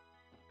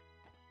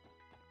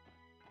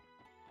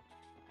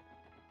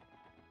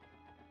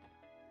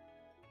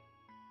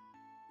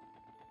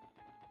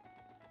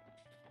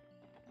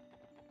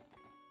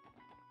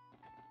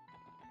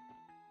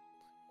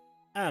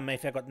 Ah,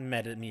 Mayfair got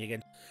mad at me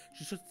again.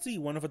 She should see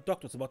one of the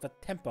doctors about that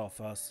temper of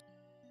hers.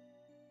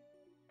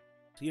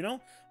 So, you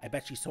know, I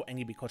bet she's so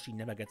angry because she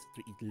never gets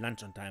to eat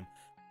lunch on time.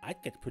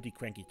 I'd get pretty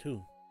cranky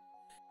too.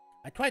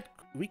 I tried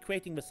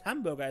recreating this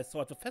hamburger I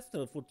saw at the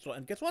festival food store,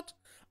 and guess what?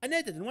 I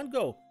nailed it in one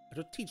go. I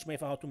should teach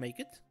Mayfair how to make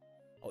it.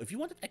 Oh, if you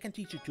want it, I can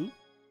teach you too.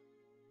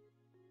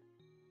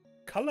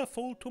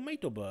 Colorful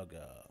tomato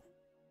burger.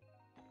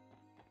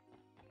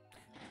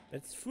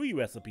 That's 3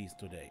 recipes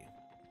today.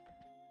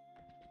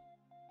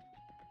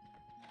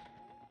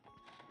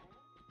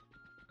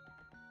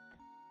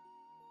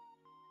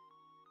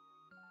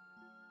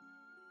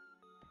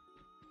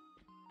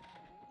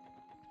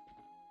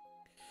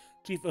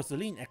 Chief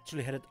Ursuline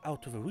actually headed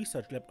out to the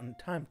research lab on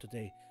time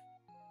today,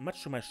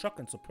 much to my shock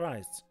and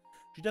surprise.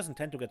 She doesn't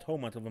tend to get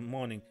home until the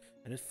morning,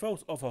 and it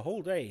throws off her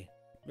whole day.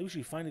 Maybe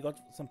she finally got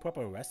some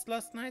proper rest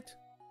last night?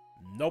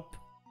 Nope.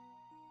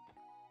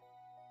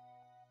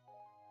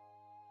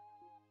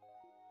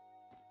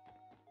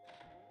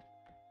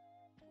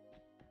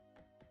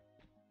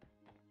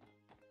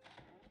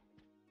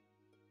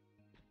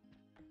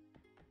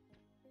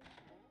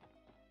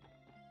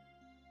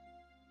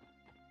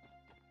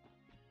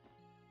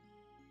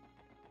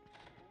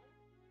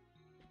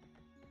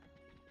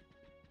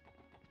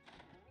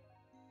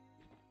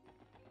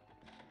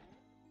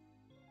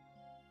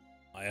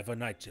 I have a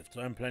night shift,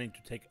 so I'm planning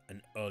to take an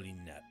early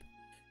nap.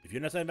 If you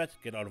understand that,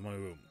 get out of my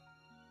room.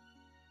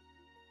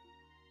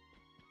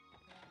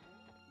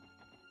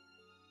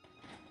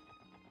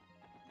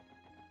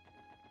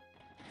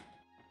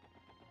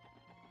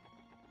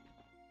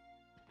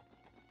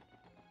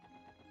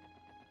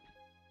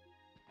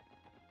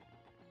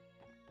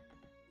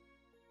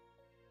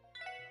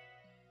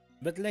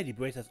 That Lady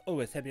Bracer is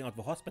always helping out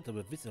the hospital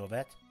with this or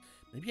that.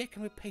 Maybe I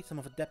can repay some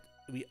of the debt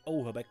we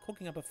owe her by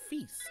cooking up a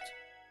feast.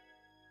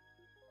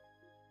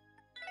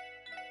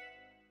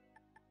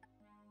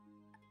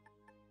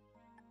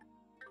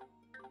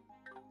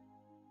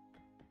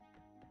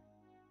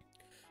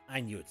 I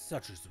knew it.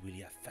 Surgery is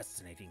really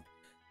fascinating.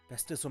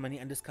 There's still so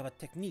many undiscovered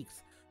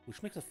techniques,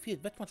 which makes the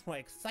field that much more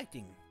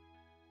exciting.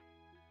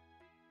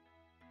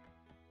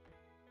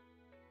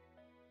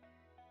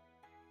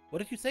 What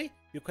did you say?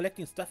 You're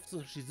collecting stuff so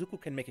Shizuku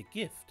can make a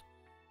gift.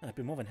 I'd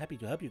be more than happy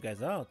to help you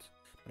guys out,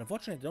 but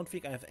unfortunately I don't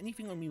think I have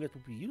anything on me that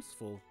would be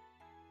useful.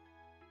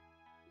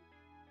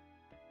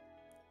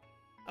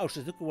 Oh,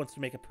 Shizuku wants to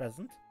make a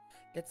present?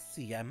 Let's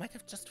see, I might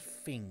have just a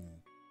thing.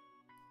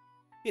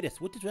 Here it is,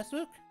 would the dress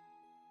work?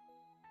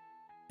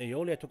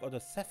 Aeolia took out a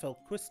sapphire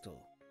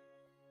crystal.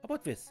 How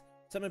about this?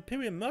 Some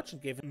Imperial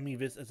merchant gave me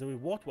this as a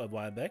reward a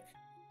while back.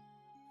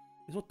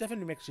 This would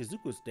definitely make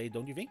Shizuku's day,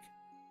 don't you think?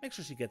 Make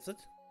sure she gets it.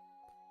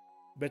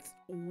 That's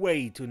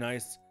way too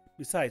nice.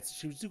 Besides,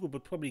 Shizuku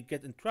would probably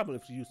get in trouble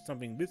if she used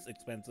something this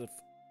expensive.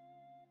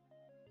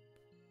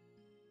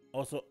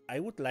 Also,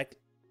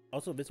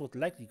 this would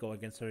likely go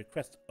against her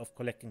request of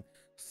collecting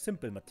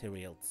simple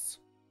materials.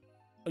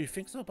 Oh, you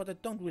think so? But I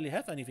don't really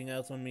have anything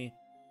else on me.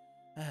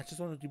 I just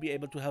wanted to be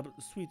able to help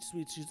sweet,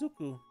 sweet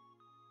Shizuku.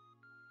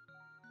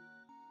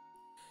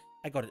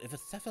 I got it. If a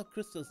sapphire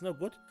crystal is no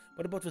good,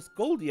 what about this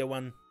goldier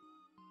one?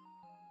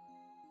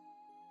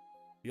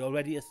 We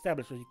already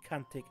established that you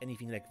can't take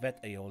anything like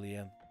that,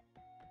 Aeolia.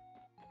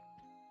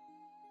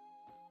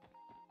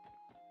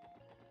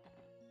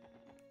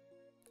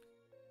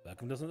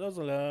 Welcome to St.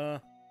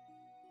 Ursula.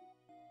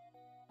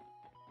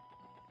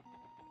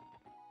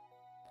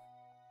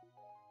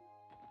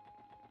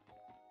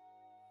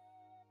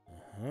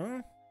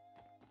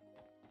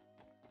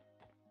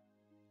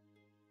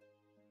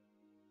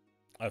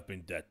 I've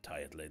been dead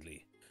tired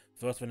lately.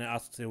 First, when I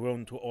asked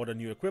Cerrone to order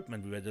new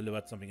equipment, we were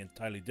delivered something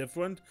entirely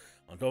different.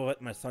 On top of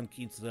that, my son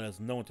Keen still has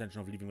no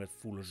intention of leaving that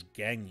foolish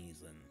gang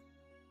he's in.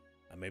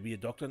 I may be a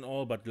doctor and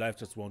all, but life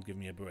just won't give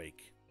me a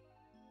break.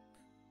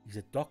 He's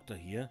a doctor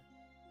here?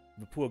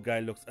 The poor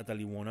guy looks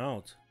utterly worn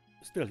out.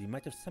 Still, he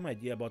might have some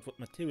idea about what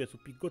materials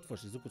would be good for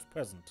Shizuku's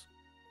present.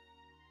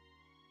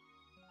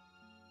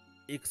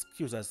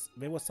 Excuse us,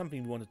 there was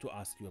something we wanted to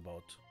ask you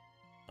about.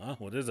 Ah,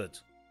 what is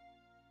it?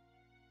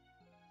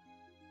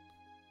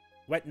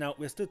 Right now,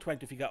 we're still trying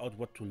to figure out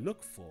what to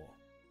look for.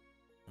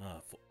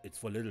 It's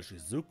for little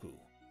Shizuku.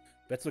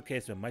 If that's the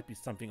case, there might be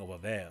something over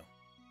there.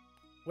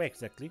 Where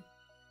exactly?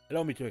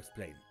 Allow me to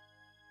explain.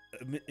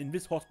 In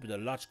this hospital,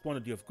 a large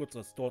quantity of goods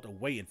are stored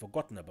away and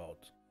forgotten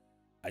about.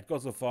 I'd go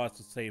so far as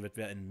to say that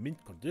they're in mint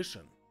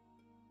condition.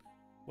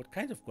 What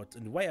kind of goods,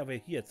 and why are they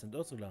here at St.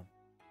 Ursula?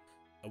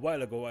 A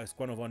while ago, I asked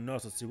one of our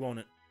nurses,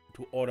 Cerrone,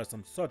 to order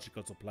some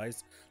surgical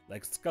supplies,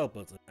 like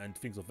scalpels and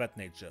things of that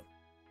nature.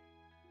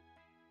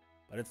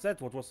 But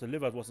instead, what was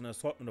delivered was an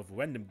assortment of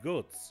random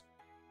goods.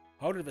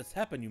 How did this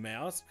happen, you may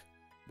ask?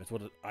 That's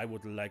what I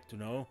would like to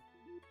know.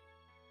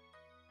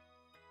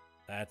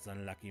 That's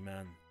unlucky,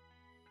 man.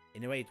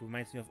 In a way, it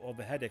reminds me of all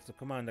the headaches the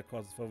commander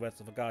causes for the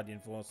rest of the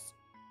Guardian Force.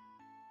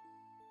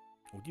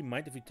 Would you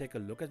mind if we take a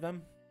look at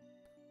them?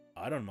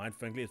 I don't mind,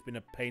 frankly. It's been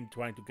a pain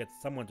trying to get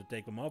someone to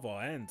take them off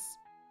our hands.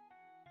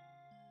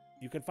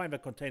 You can find the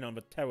container on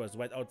the terrace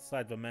right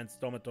outside the men's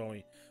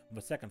dormitory on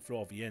the second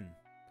floor of the inn.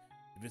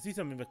 If you see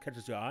something that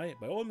catches your eye,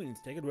 by all means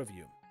take it with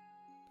you.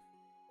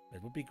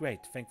 That would be great.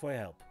 Thanks for your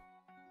help.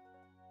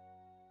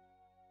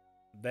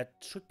 That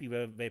should be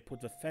where they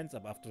put the fence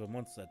up after the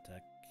monster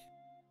attack.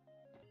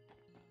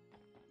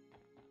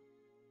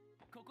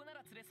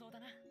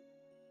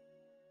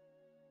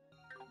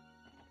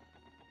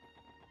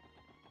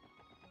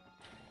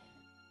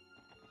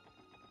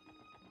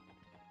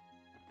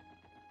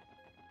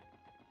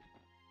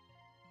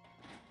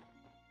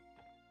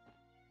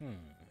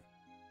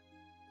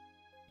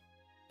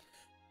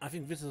 I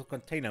think this is a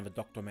container the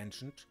doctor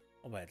mentioned.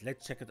 Alright,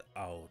 let's check it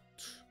out.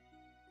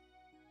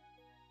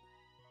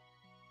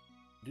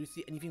 Do you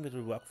see anything that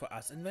will work for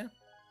us in there?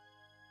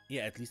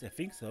 Yeah, at least I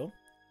think so.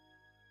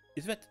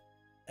 Is that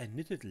a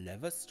knitted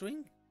leather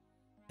string?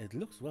 It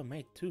looks well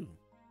made too.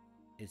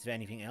 Is there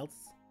anything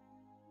else?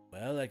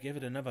 Well, I gave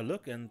it another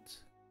look and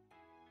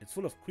it's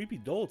full of creepy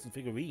dolls and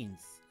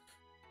figurines.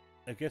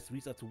 I guess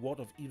these are to ward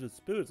off evil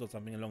spirits or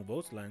something along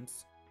those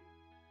lines.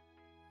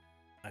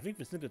 I think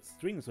this knitted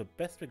string is the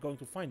best we're going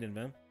to find in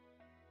them.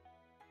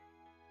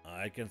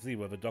 I can see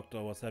where the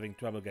doctor was having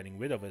trouble getting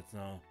rid of it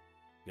now.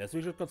 Guess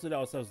we should consider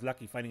ourselves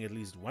lucky finding at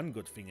least one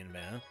good thing in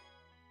there.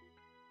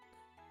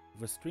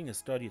 If the string is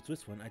sturdy as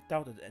this one, I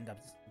doubt it'd end up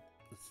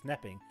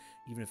snapping,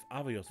 even if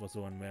Arios was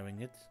the one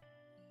wearing it.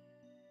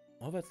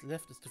 All that's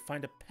left is to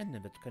find a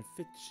pendant that can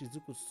fit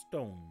Shizuku's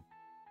stone.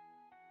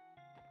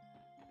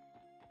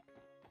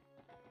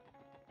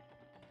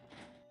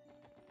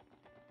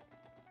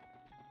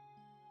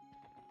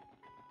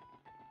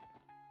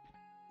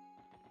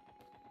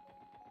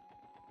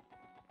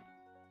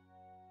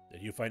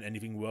 Did you find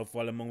anything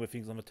worthwhile among the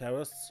things on the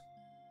terrace?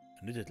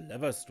 A knitted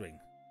leather string.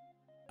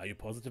 Are you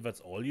positive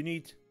that's all you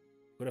need?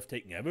 Could have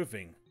taken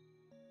everything.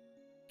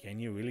 Can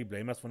you really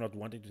blame us for not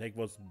wanting to take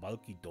those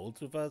bulky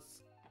dolls with us?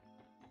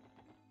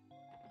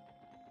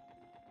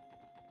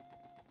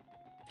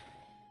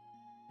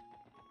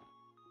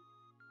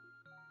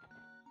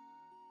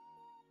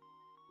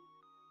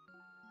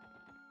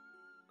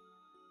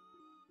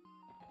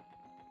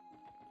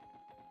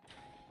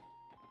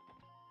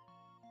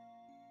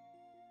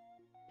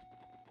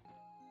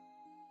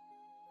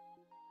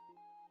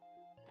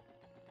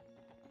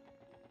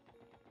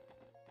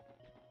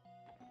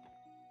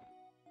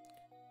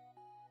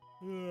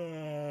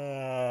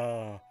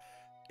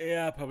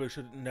 Yeah, I probably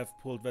shouldn't have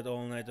pulled that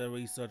all-nighter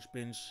research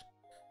binge.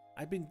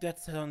 I'd been dead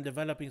set on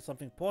developing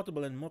something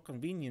portable and more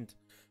convenient,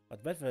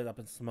 but that went up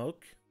in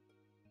smoke.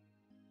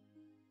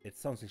 It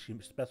sounds like she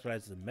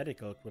specializes in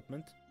medical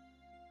equipment.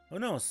 Who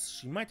knows,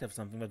 she might have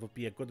something that would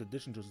be a good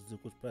addition to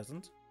Shizuku's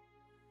present.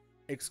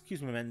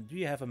 Excuse me, man, do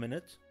you have a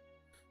minute?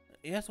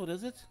 Yes, what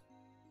is it?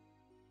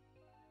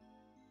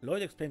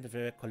 Lloyd explained that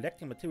they were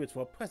collecting materials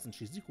for a present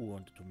Shizuku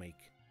wanted to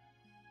make.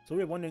 So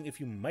we were wondering if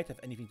you might have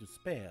anything to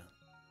spare.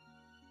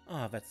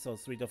 Ah, that's so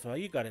sweet of her,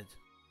 you got it.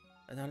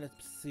 And now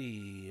let's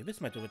see,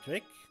 this might do the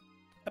trick.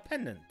 A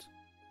pendant.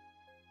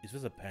 Is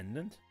this a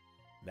pendant?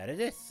 That it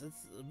is.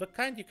 It's the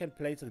kind you can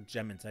place a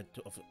gem inside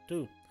of it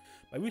too.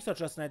 My research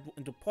last night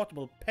into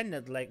portable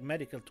pendant-like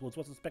medical tools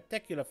was a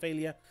spectacular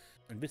failure,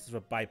 and this is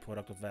a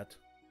byproduct of that.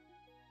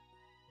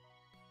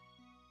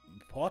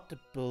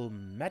 Portable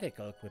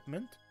medical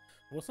equipment?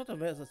 I was not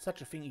aware that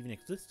such a thing even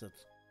existed.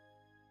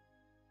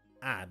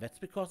 Ah, that's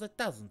because it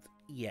doesn't,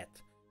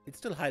 yet. It's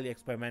still highly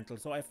experimental,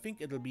 so I think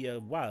it'll be a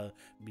while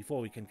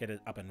before we can get it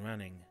up and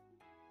running.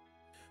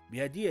 The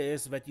idea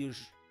is that you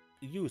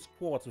use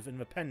quartz within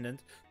the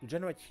pendant to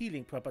generate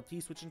healing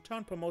properties, which in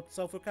turn promote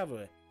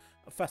self-recovery.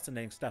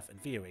 Fascinating stuff in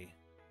theory.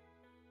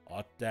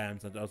 Odd damn,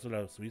 and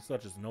Ursula's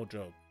research is no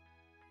joke.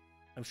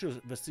 I'm sure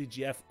the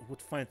CGF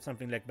would find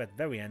something like that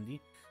very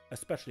handy,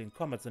 especially in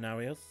combat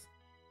scenarios.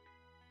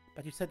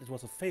 But you said it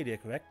was a failure,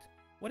 correct?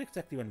 What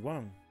exactly went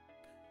wrong?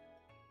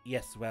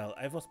 Yes, well,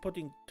 I was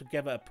putting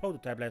together a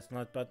prototype last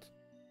night, but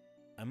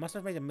I must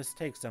have made a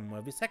mistake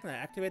somewhere. The second I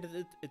activated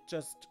it, it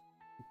just...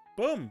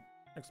 boom!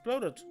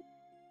 Exploded.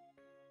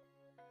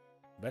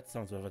 That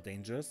sounds rather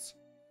dangerous.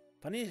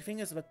 Funny thing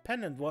is, that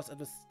pendant was at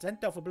the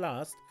center of a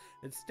blast.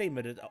 It stayed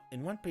with it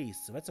in one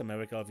piece. That's a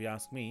miracle if you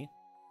ask me.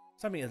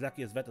 Something as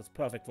lucky as that is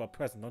perfect for a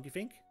present, don't you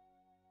think?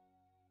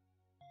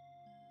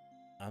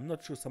 I'm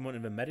not sure someone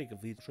in the medical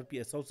field should be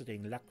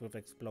associating luck with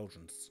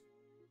explosions.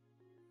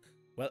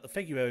 Well,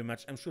 thank you very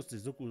much. I'm sure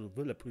Shizuku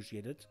will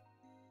appreciate it.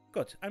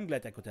 Good, I'm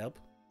glad I could help.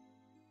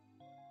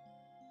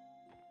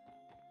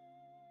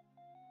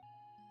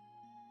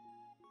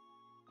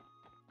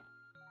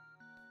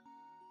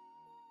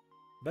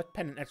 That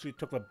pendant actually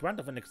took the brunt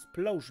of an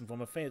explosion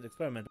from a failed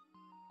experiment,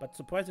 but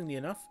surprisingly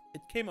enough,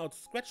 it came out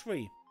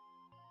scratch-free.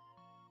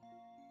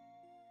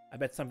 I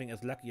bet something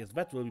as lucky as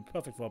that will be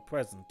perfect for a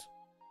present.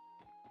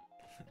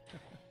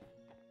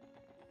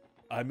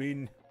 I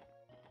mean,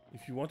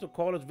 if you want to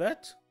call it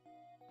that.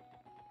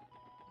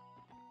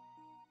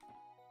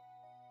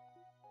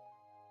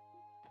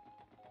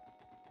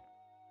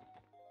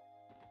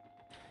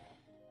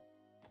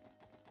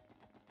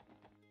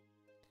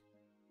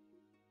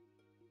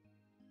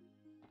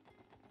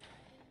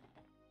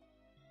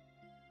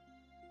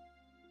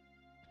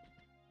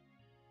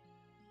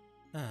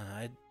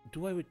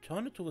 Do I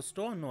return it to the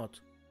store or not?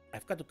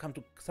 I've got to come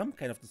to some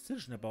kind of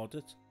decision about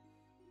it.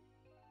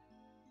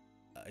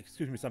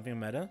 Excuse me, something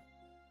matter?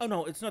 Oh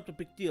no, it's not a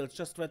big deal, it's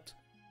just that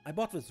I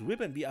bought this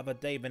ribbon the other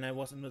day when I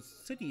was in the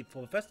city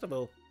for a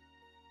festival.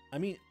 I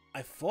mean,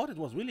 I thought it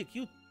was really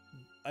cute.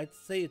 I'd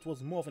say it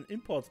was more of an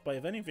impulse buy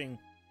if anything.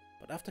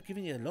 But after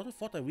giving it a lot of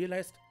thought, I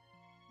realized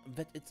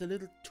that it's a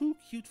little too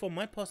cute for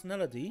my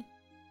personality.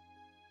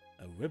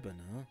 A ribbon,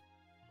 huh?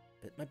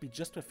 That might be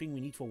just the thing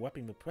we need for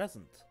wrapping the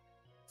present.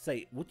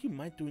 Say, would you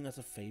mind doing us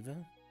a favor?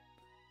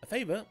 A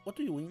favor? What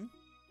do you mean?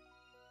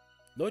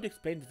 Lloyd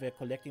explained that they're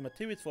collecting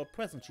materials for a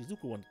present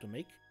Shizuku wanted to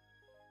make.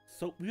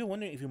 So we were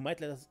wondering if you might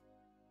let us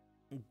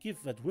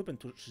give that ribbon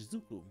to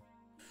Shizuku.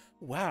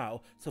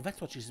 Wow, so that's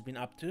what she's been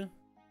up to?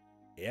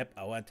 Yep,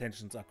 our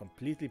intentions are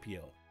completely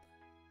pure.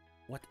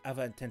 What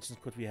other intentions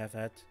could we have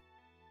had?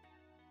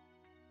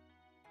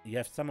 You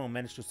have somehow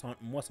managed to sound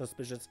more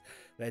suspicious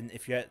than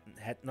if you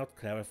had not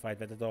clarified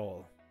that at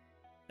all.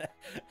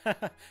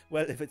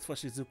 Well, if it's for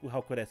Shizuku,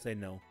 how could I say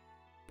no?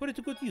 Put it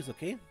to good use,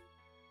 okay?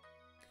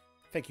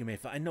 Thank you,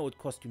 Mayfa. I know it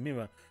cost you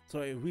Mirror,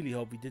 so I really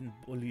hope we didn't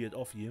bully it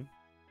off you.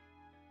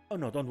 Oh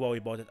no, don't worry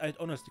about it. I'd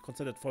honestly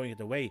considered throwing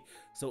it away,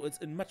 so it's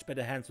in much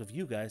better hands with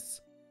you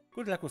guys.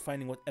 Good luck with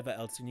finding whatever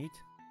else you need.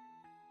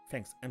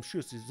 Thanks, I'm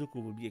sure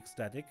Shizuku will be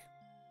ecstatic.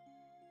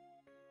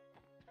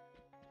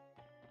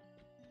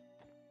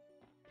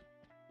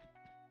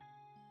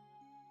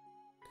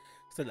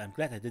 Still, I'm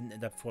glad I didn't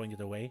end up throwing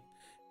it away.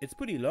 It's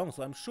pretty long,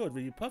 so I'm sure it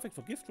will be perfect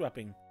for gift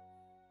wrapping.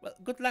 Well,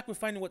 good luck with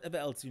finding whatever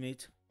else you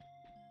need.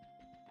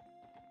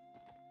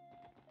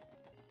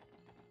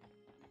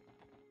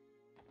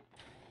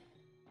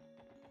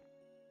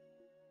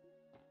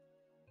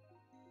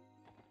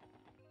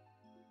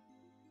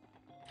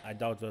 I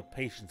doubt the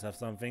patients have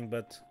something,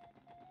 but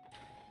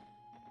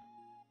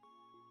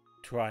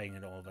trying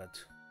and all that.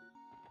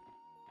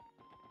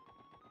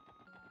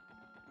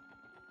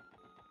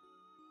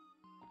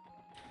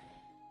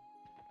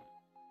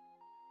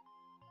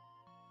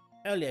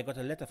 Earlier I got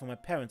a letter from my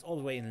parents all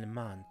the way in Le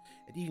Mans.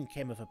 It even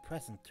came with a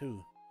present too.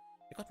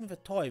 They got me the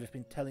toy they've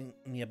been telling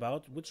me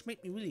about, which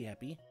made me really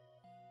happy.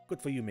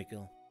 Good for you,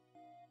 Michael.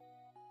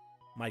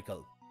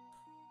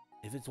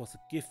 If it was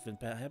a gift, then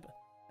perhaps...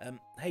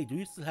 hey, do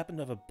you still happen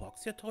to have a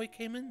box your toy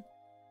came in?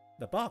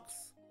 The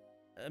box?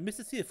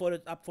 Mrs. Seal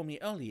folded it up for me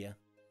earlier.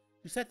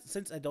 She said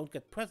since I don't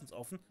get presents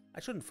often,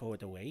 I shouldn't throw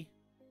it away.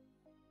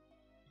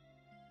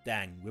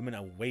 Dang, women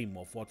are way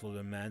more thoughtful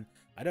than men.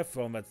 I'd have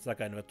thrown that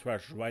sucker in the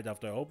trash right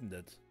after I opened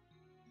it.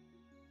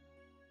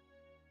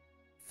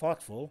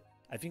 Thoughtful?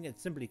 I think it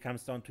simply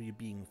comes down to you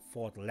being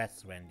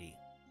thoughtless, Randy.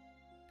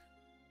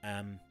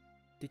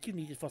 Did you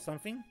need it for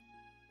something?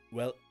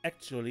 Well,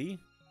 actually,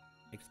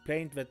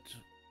 explained that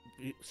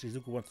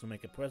Shizuku wants to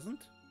make a present.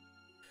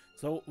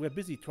 So we're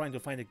busy trying to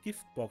find a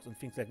gift box and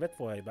things like that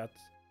for her, but...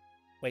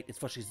 Wait, it's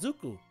for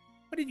Shizuku?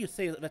 Why did you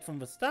say that from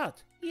the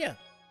start? Here!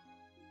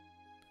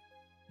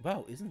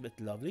 Wow, isn't that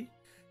lovely?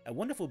 A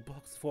wonderful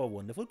box for a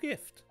wonderful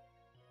gift.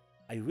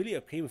 Are you really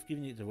okay with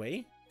giving it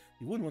away?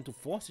 You wouldn't want to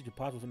force you to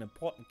part with an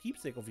important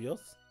keepsake of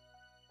yours?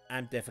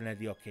 I'm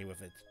definitely okay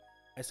with it.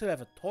 I still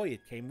have a toy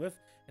it came with,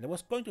 and I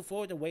was going to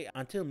throw it away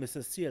until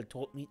Mrs. Seal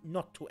told me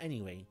not to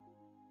anyway.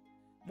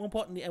 More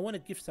importantly, I want to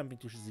give something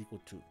to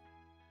Shizuku too.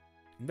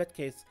 In that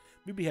case,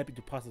 we'll be happy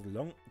to pass it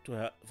along to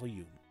her for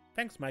you.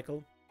 Thanks,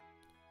 Michael.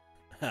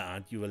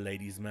 Aren't you a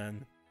ladies'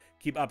 man?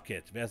 Keep up,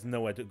 kid. There's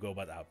nowhere to go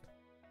but up.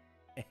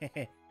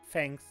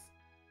 Thanks.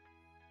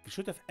 We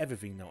should have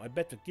everything now. I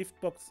bet the gift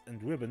box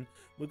and ribbon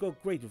will go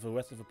great with the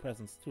rest of the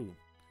presents too.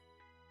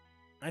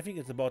 I think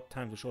it's about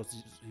time to show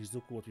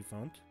Shizuku what we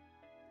found.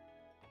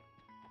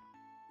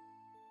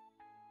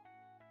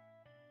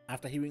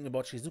 After hearing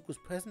about Shizuku's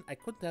present, I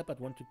couldn't help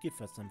but want to give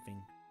her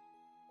something.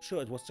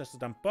 Sure, it was just a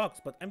dumb box,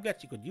 but I'm glad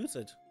she could use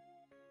it.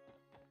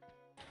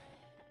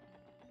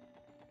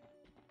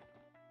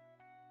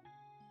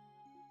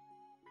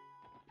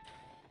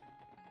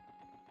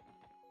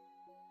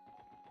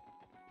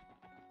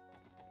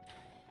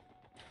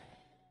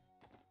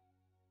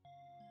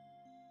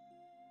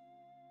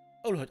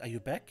 Oh Lord, are you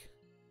back?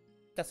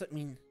 Does that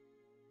mean...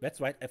 That's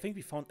right, I think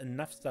we found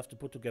enough stuff to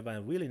put together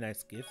a really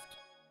nice gift.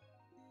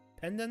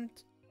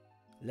 Pendant?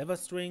 Leather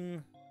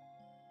string?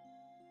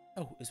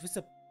 Oh, is this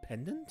a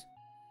pendant?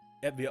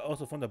 Yeah, we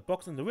also found a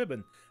box and a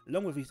ribbon.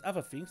 Along with these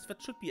other things,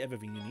 that should be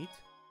everything you need.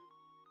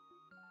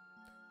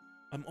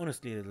 I'm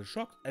honestly a little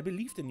shocked. I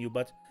believed in you,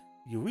 but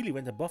you really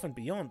went above and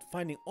beyond.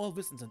 Finding all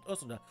Wissens and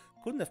Ursula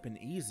couldn't have been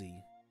easy.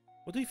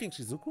 What do you think,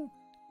 Shizuku?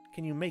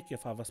 Can you make your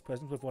father's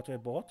present with what I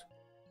bought?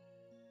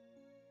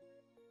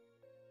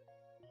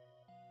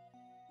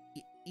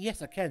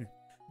 Yes, I can.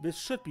 This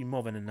should be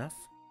more than enough.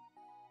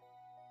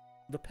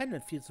 The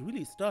pendant feels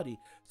really sturdy,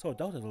 so I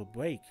doubt it will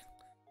break.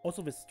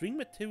 Also, the string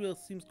material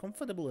seems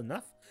comfortable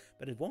enough,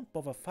 but it won't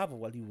bother father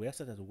while he wears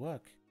it at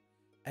work.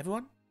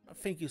 Everyone,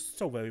 thank you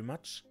so very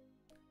much.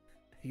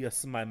 Your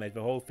smile made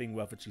the whole thing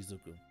worth it,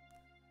 Shizuku.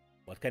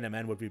 What kind of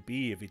man would we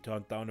be if we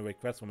turned down a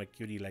request from a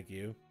cutie like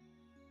you?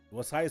 It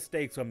was high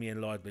stakes for me and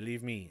Lloyd,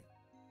 believe me.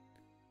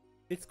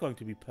 It's going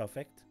to be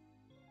perfect.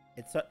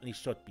 It certainly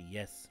should be,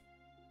 yes.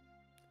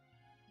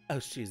 Oh,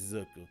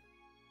 Shizuku.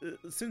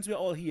 Since we're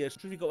all here,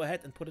 should we go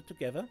ahead and put it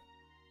together?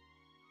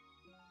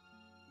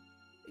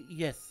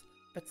 Yes,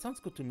 that sounds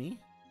good to me.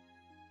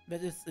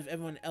 That is, if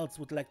everyone else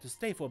would like to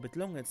stay for a bit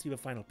longer and see the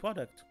final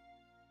product.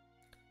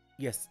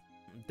 Yes,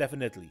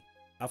 definitely.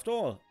 After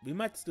all, we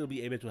might still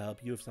be able to help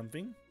you with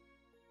something.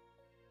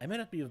 I may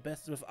not be the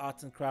best with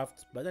arts and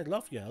crafts, but I'd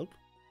love your help.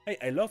 Hey,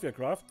 I love your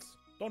crafts.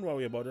 Don't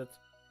worry about it.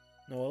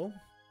 Noel?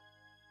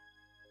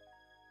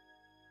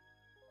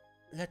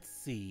 Let's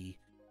see.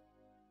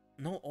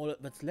 Now all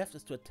that's left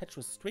is to attach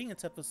a string and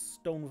set the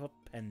stone with a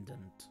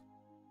pendant.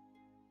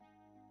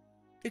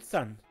 It's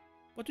done.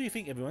 What do you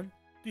think, everyone?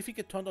 Do you think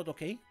it turned out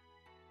okay?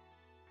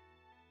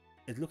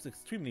 It looks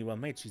extremely well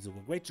made,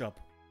 Shizuku. Great job.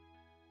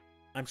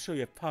 I'm sure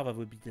your father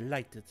will be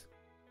delighted.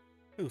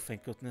 Oh,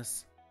 thank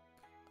goodness.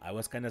 I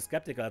was kinda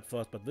skeptical at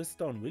first, but this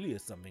stone really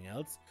is something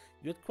else.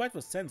 You had quite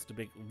the sense to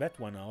pick that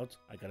one out,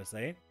 I gotta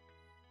say.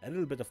 A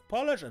little bit of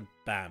polish and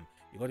bam!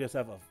 You got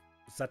yourself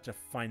such a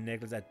fine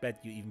necklace, I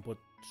bet you even put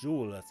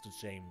jewelers to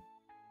shame.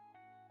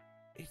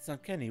 It's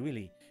uncanny,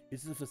 really.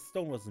 It's as if the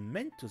stone was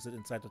meant to sit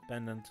inside that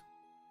pendant.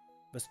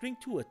 The string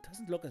too, it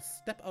doesn't look a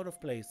step out of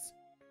place.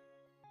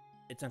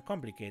 It's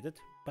uncomplicated,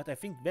 but I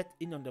think that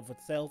in and of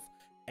itself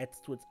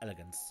adds to its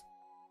elegance.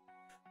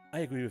 I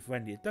agree with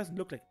Randy, it doesn't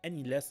look like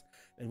any less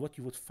than what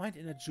you would find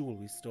in a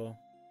jewelry store.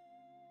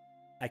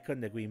 I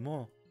couldn't agree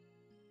more.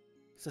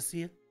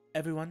 Cecile,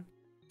 everyone,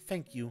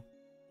 thank you.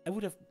 I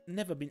would have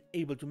never been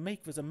able to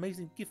make this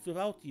amazing gift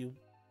without you.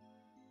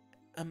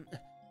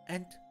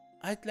 And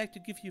I'd like to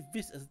give you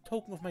this as a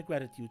token of my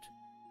gratitude.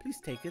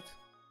 Please take it.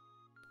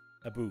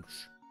 A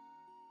brooch.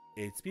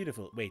 It's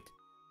beautiful. Wait,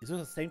 is this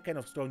the same kind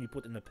of stone you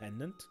put in the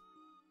pendant?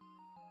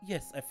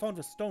 Yes, I found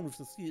the stone with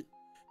the seal.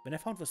 When I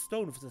found the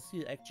stone with the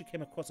seal, I actually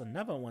came across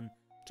another one,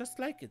 just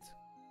like it.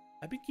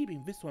 I've been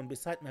keeping this one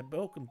beside my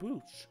broken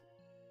brooch.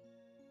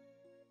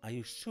 Are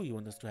you sure you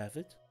want us to have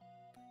it?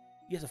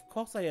 Yes, of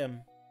course I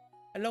am.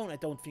 Alone, I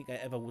don't think I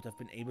ever would have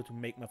been able to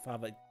make my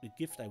father the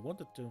gift I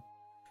wanted to.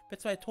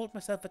 That's why I told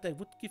myself that I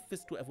would give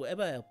this to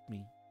whoever helped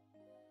me.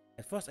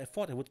 At first, I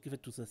thought I would give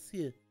it to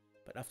Cecile,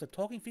 but after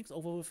talking things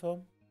over with her,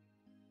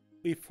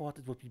 we thought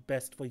it would be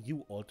best for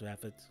you all to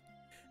have it.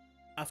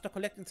 After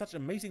collecting such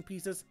amazing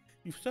pieces,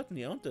 you've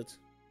certainly earned it.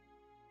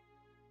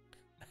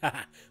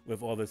 Haha,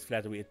 with all this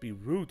flattery, it'd be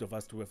rude of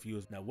us to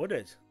refuse, now would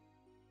it?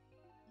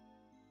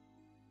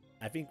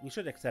 I think we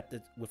should accept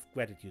it with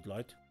gratitude,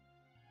 Lloyd.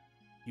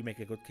 You make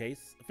a good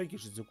case. Thank you,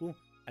 Shizuku.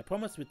 I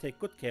promise we'll take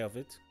good care of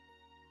it.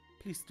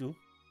 Please do.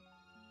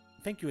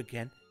 Thank you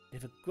again,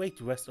 and have a great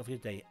rest of your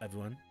day,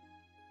 everyone.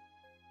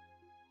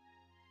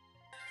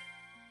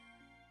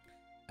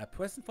 A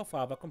present for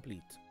father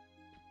complete.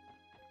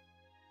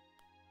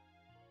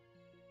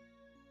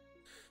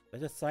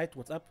 Let us decide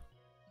what's up.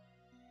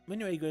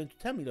 When are you going to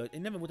tell me, Lloyd? I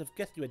never would have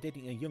guessed you were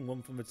dating a young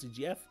woman from the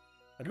CGF.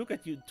 But look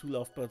at you two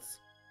lovebirds.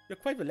 You're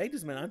quite the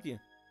ladies' man, aren't you?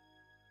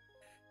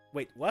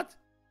 Wait, what?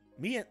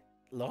 Me and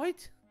Lloyd?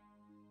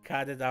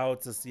 Cut it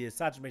out, Cecile.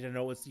 Sergeant Major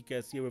Noah Seeker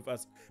is here with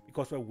us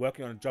because we're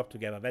working on a job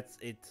together. That's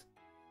it.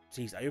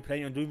 Jeez, are you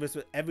planning on doing this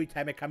every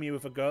time I come here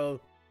with a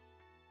girl?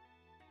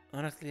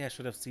 Honestly, I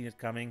should have seen it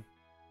coming.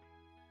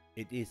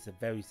 It is a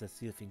very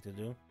Cecile thing to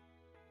do.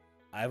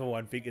 I for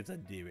one think it's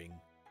endearing.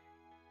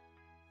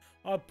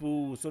 Oh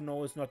boo, so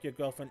no, it's not your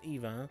girlfriend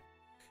either, huh?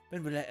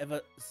 When will I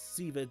ever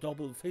see the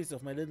double face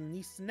of my little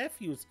niece's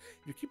nephews?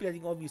 You keep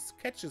letting all these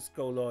sketches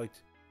go, Lloyd.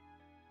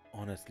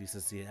 Honestly,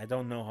 Cecile, I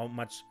don't know how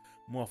much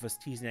more of this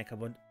teasing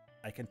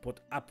I can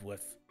put up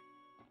with.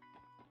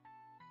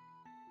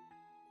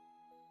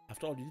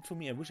 After all you did for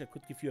me, I wish I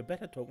could give you a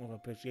better token of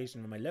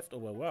appreciation than my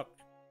leftover work.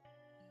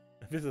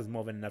 This is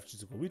more than enough,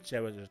 Shizuku. We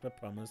cherish it, I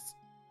promise.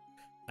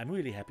 I'm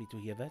really happy to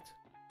hear that.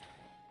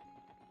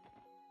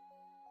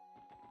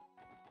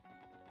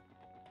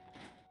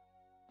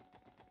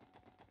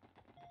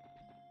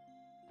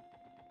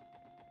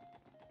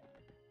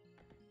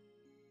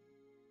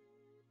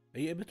 Were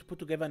you able to put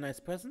together a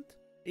nice present?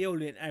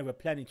 Aeoli and I were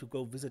planning to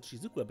go visit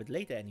Shizuku a bit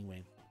later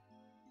anyway.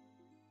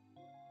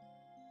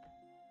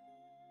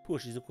 Poor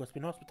Shizuku has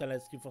been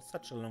hospitalized here for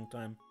such a long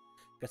time.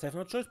 Guess I have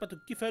no choice but to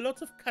give her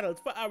lots of cuddles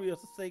for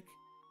Arios' sake.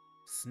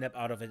 Snap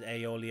out of it,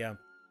 Aeolia.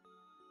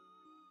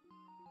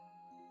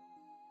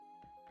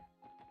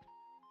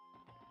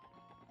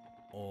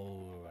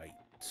 Alright.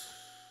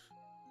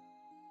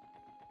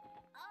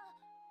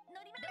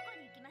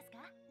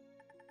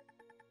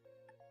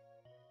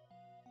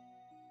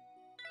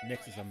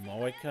 Next is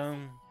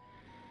Armorica.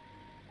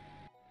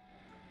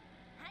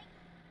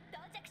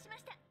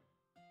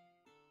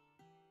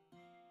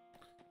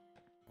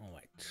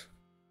 Alright.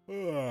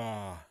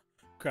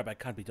 Crap, I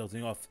can't be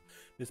dozing off.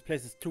 This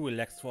place is too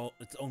relaxed for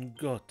its own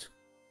good.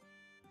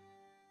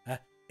 Huh?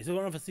 Is it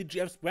one of the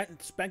CGF's brand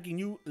spanking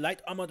new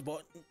light armored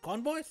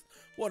convoys?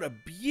 What a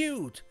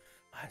beaut!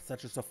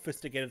 Such a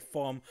sophisticated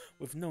form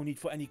with no need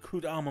for any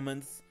crude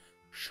armaments.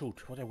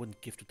 Shoot, what I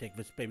wouldn't give to take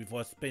this baby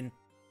for a spin.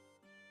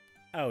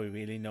 Oh, you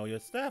really know your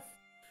stuff.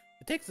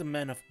 It takes a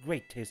man of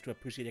great taste to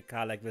appreciate a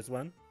car like this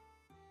one.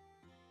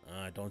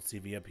 I don't see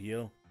the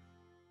appeal.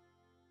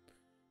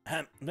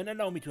 Then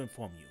allow me to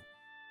inform you.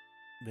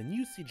 The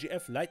new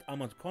CGF light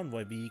armored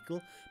convoy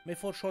vehicle may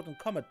fall short on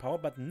combat power,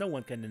 but no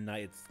one can deny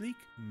its sleek,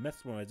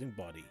 mesmerizing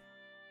body.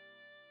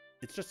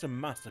 It's just a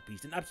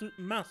masterpiece, an absolute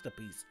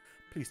masterpiece.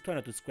 Please try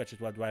not to scratch it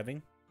while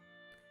driving.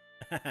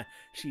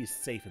 She is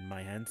safe in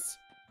my hands.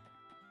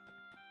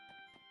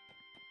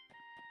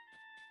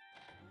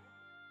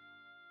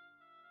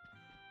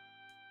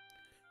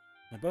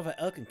 My brother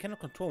Elkin cannot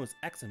control his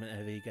accent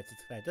whenever he gets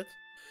excited.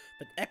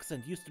 That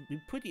accent used to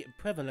be pretty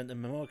prevalent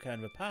in Armorica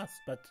in the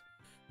past, but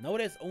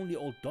nowadays only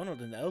old Donald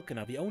and Elkin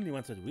are the only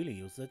ones that really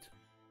use it.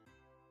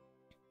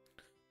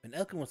 When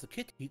Elkin was a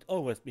kid, he'd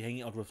always be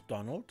hanging out with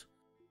Donald.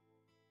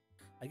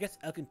 I guess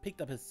Elkin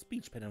picked up his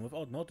speech pattern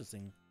without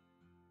noticing.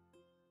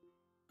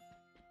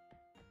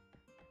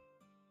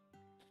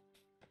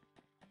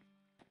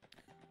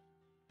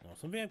 Now,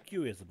 something I'm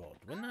curious about.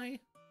 When I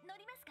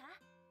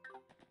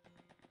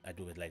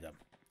do it later.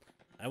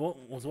 I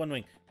was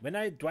wondering, when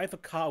I drive a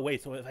car away,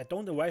 so if I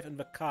don't arrive in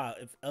the car,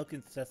 if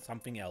Elkin says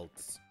something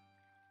else.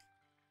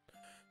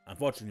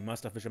 Unfortunately,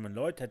 Master Fisherman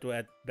Lloyd had to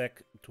head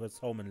back to his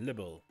home in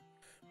Libel.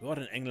 Without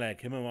an angler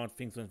like him around,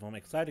 things went from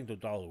exciting to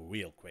dull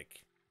real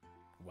quick.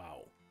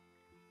 Wow.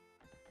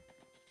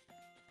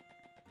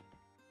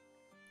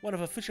 One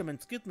of the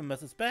Fisherman's Guild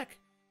members is back.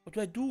 What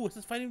do I do? Is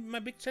this finally my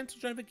big chance to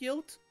join the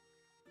guild?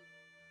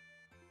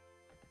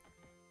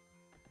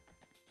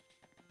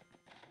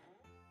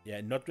 Yeah,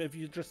 not if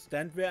you just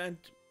stand there and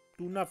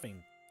do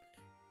nothing.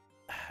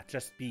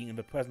 Just being in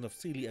the presence of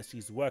Celie as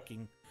she's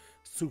working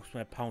soothes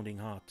my pounding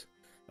heart.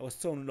 I was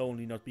so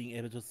lonely not being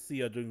able to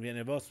see her during the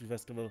anniversary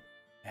festival.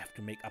 I have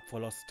to make up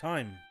for lost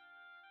time.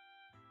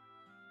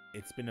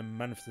 It's been a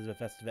month since the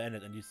festival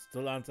ended and you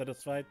still aren't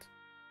satisfied?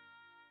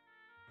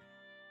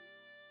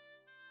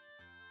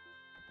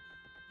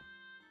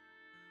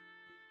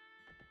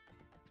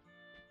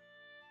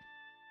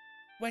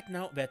 Right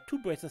now, there are 2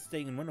 bracers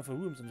staying in one of the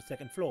rooms on the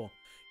 2nd floor.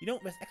 You know,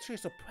 there's actually a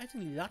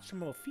surprisingly large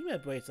number of female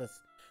bracers,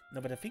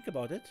 now that I think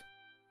about it.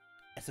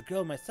 As a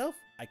girl myself,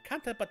 I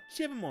can't help but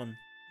cheer them on.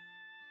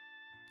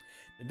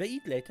 When they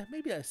eat later,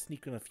 maybe I'll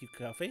sneak them a few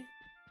coffee.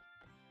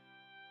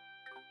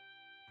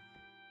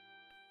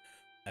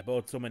 I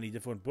bought so many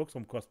different books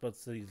from Crossbell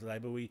City's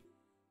library.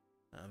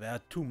 There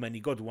are too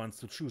many good ones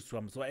to choose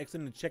from, so I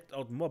accidentally checked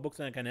out more books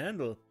than I can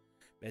handle.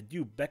 They're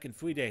due back in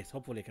 3 days.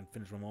 Hopefully I can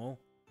finish them all.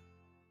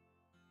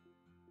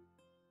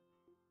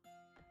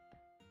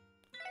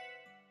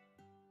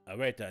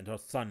 Areta and her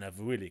son have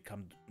really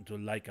come to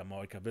like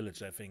Armorica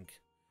village, I think.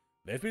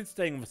 They've been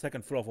staying on the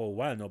 2nd floor for a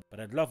while now, but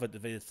I'd love it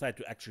if they decide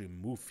to actually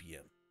move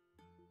here.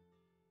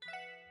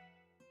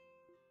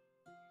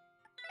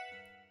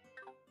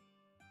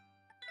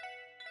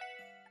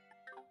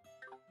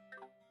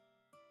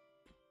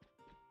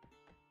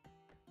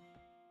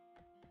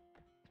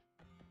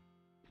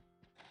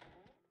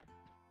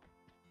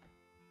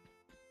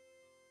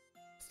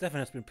 Stefan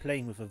has been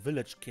playing with the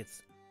village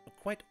kids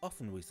quite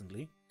often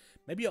recently.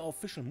 Maybe our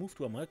official move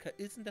to America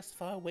isn't as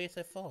far away as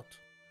I thought.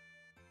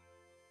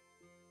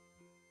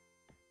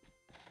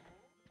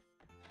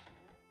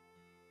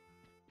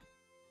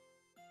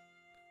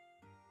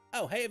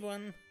 Oh, hey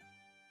everyone!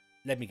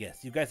 Let me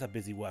guess, you guys are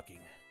busy working.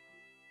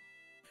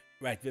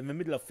 Right, we're in the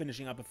middle of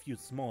finishing up a few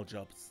small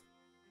jobs.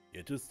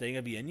 You two staying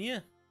at the inn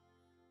here?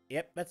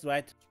 Yep, that's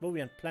right. Well,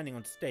 we aren't planning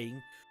on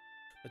staying.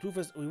 The truth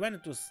is, we ran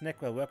into a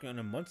snack while working on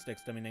a monster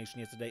extermination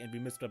yesterday and we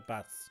missed our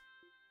bus.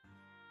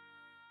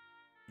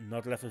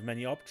 Not left with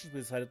many options, we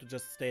decided to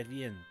just stay at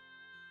the inn.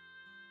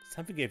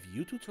 Something gave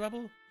you two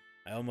trouble?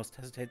 I almost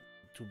hesitate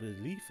to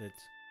believe it.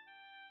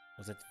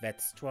 Was it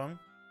that strong?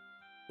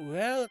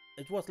 Well,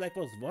 it was like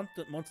those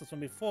wanted monsters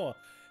from before,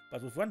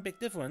 but with one big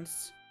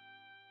difference.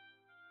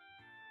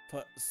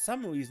 For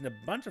some reason,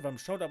 a bunch of them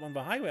showed up on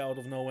the highway out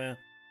of nowhere.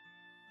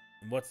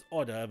 And what's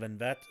odder than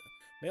that,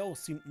 they all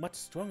seemed much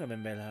stronger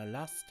than they were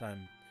last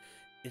time.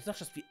 It's not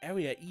just the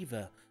area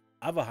either.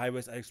 Other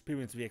highways are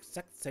experiencing the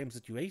exact same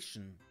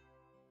situation.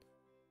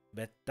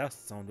 That does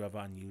sound rather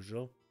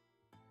unusual.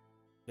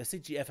 The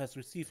CGF has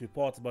received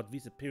reports about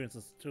these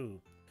appearances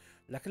too.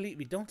 Luckily,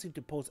 we don't seem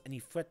to pose any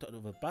threat to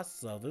the bus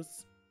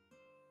service.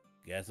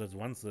 Guess that's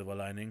one silver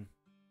lining.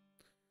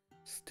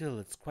 Still,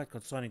 it's quite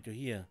concerning to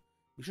hear.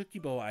 We should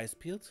keep our eyes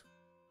peeled.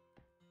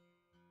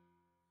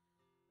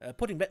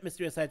 Putting that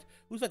mystery aside,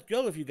 who's that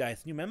girl with you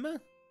guys? You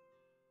remember?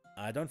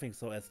 I don't think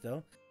so,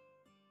 Estelle.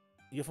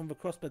 You're from the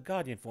Crossbell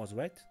Guardian Force,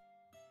 right?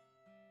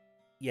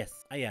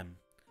 Yes, I am.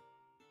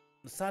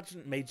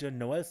 Sergeant Major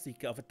Noel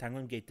Seeker of the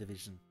Tangram Gate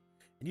Division.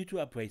 And you two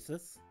are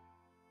bracers?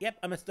 Yep,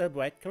 I'm Estelle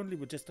Bright, currently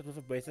registered with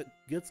the Bracer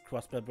Guild's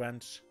Crossbell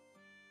branch.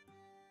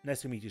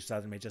 Nice to meet you,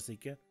 Sergeant Major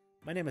Seeker.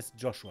 My name is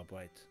Joshua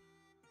Bright.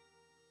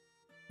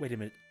 Wait a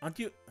minute, aren't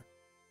you...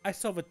 I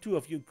saw the two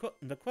of you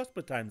in the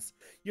Crossbell times.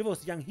 You're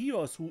those young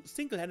heroes who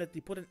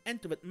single-handedly put an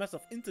end to that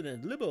massive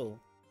incident in Liberal.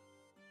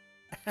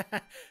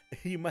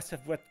 You must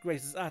have read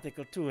Grace's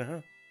article too,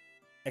 huh?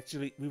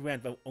 Actually, we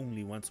weren't the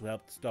only ones who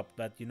helped stop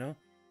that, you know?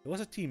 It was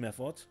a team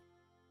effort.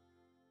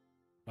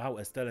 Wow,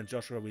 Estelle and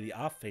Joshua really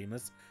are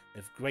famous.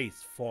 If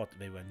Grace thought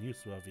they were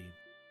newsworthy.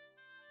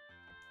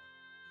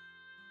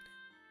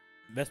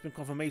 There's been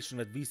confirmation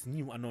that these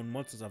new unknown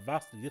monsters are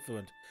vastly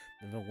different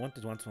than the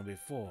wanted ones from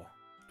before.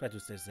 Try to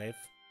stay safe.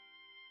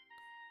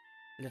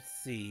 Let's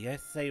see, I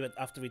say that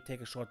after we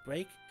take a short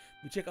break,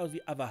 we check out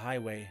the other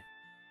highway.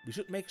 We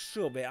should make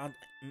sure there aren't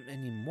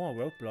any more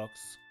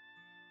roadblocks.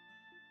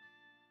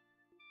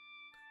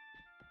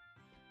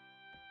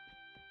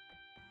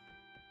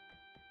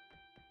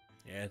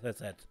 Yeah,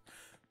 that's it.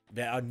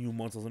 There are new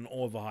monsters on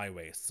all the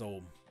highways,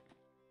 so...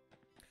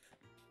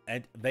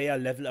 And they are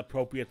level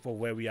appropriate for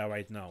where we are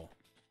right now.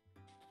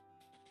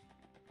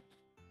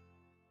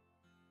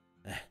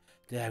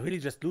 Did I really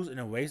just lose in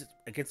a race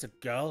against a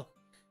girl?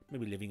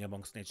 Maybe living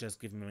amongst nature has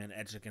given me an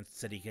edge against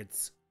city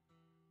kids.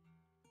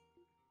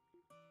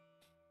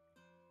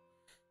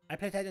 I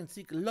played hide and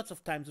seek lots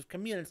of times with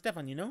Camille and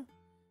Stefan, you know?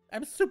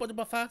 I'm super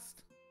duper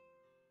fast.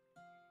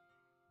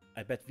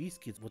 I bet these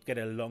kids would get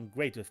along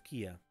great with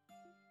Kia.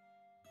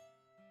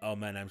 Oh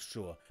man, I'm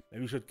sure.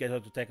 Maybe we should get her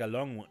to take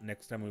along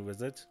next time we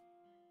visit.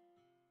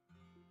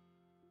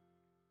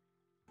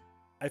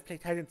 I've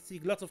played hide and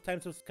seek lots of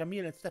times with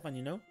Camille and Stefan,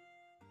 you know?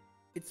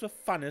 It's the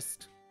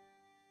funnest.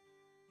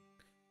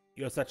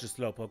 You're such a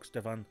slowpoke,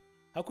 Stefan.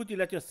 How could you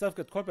let yourself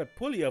get caught by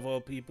Pulley of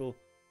all people?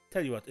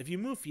 Tell you what, if you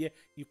move here,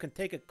 you can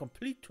take a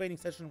complete training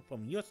session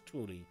from yours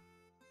truly.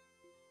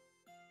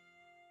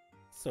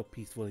 So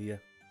peaceful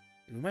here.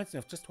 It reminds me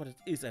of just what it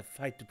is I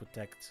fight to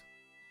protect.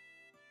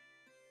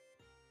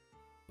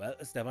 Well,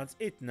 Stefan's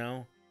it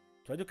now.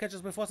 Try to catch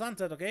us before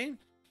sunset, okay?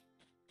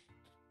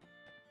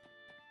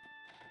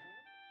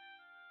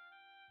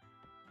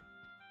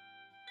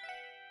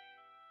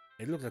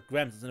 It looks like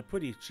Gramps is in a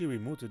pretty cheery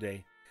mood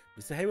today.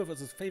 Mr. Hayworth is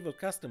his favorite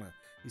customer.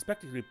 He's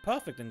practically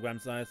perfect in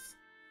Gram's eyes.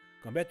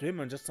 Compared to him,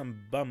 I'm just some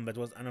bum that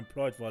was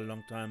unemployed for a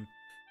long time.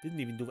 Didn't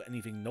even do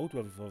anything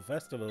noteworthy for the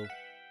festival.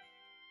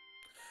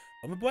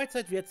 On the bright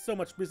side, we had so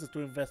much business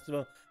during the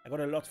festival, I got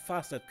a lot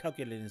faster at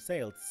calculating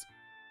sales.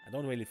 I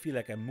don't really feel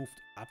like I moved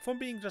up from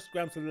being just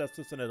Gram's little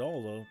assistant at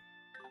all, though.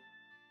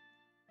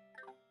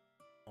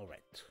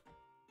 Alright.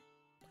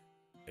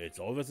 It's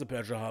always a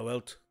pleasure,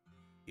 Harold.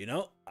 You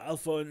know, I'll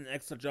throw in an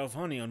extra jar of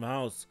honey on the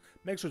house.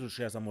 Make sure to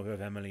share some with your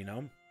family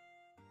now.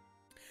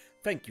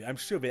 Thank you, I'm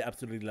sure they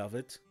absolutely love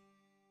it.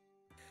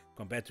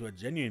 Compared to a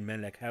genuine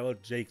man like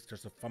Harold, Jake's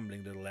just a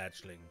fumbling little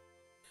hatchling.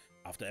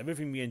 After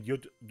everything we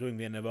endured during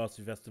the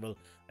anniversary festival,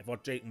 I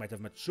thought Jake might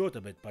have matured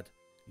a bit, but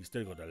he's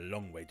still got a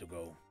long way to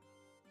go.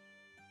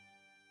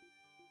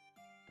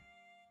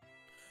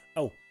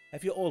 Oh,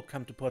 have you all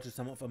come to purchase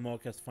some of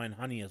Armorica's fine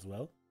honey as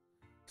well?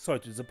 Sorry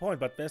to disappoint,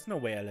 but there's no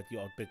way I let you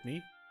outbid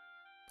me.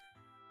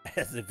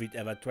 As if we'd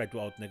ever tried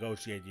to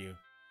out-negotiate you.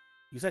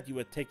 You said you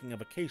were taking a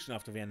vacation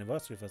after the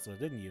anniversary festival,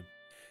 didn't you?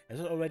 Has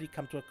it already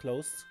come to a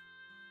close?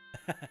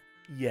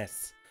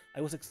 Yes,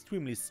 I was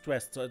extremely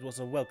stressed, so it was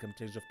a welcome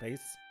change of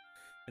pace.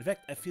 In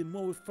fact, I feel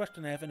more refreshed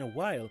than I have in a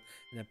while,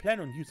 and I plan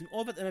on using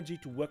all that energy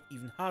to work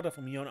even harder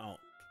from here on out.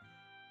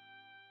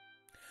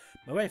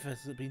 My wife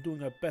has been doing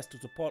her best to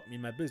support me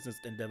in my business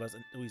endeavors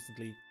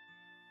recently.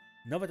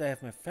 Now that I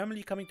have my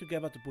family coming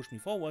together to push me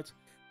forward,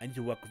 I need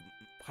to work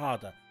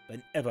harder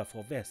than ever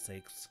for their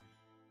sakes.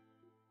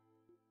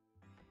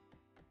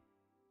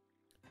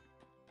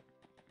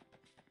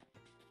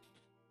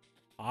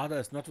 Harder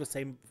is not the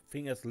same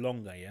thing as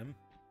longer, yeah?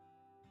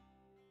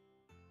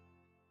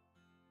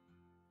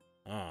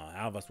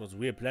 Harvest was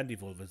real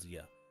plentiful this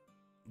year.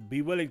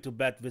 Be willing to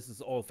bet this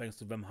is all thanks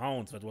to them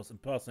hounds that was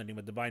impersonating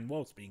the divine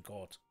wolves being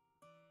caught.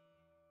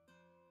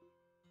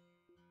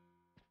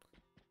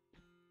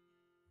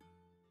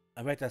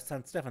 I read that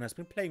son Stefan has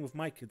been playing with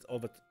my kids all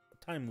the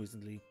time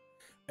recently.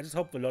 I just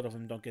hope a lot of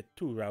them don't get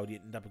too rowdy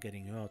and end up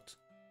getting hurt.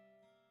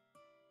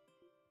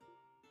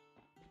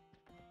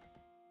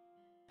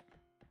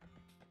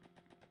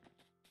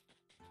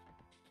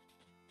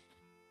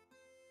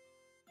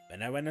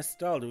 When I ran a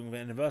stall during the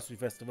anniversary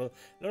festival,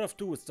 a lot of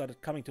tourists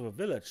started coming to the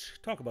village.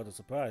 Talk about a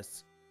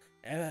surprise.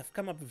 I have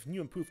come up with new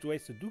improved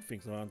ways to do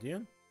things around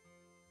here.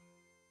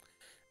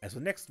 As the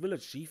next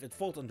village chief, it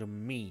falls onto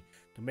me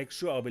to make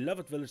sure our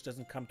beloved village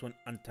doesn't come to an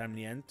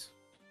untimely end.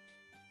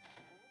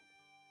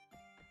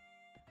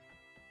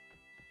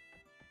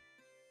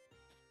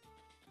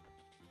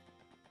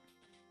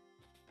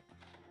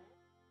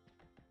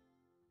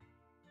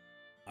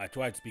 I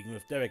tried speaking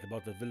with Derek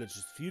about the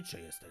village's future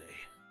yesterday.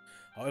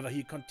 However,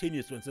 he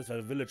continues to insist that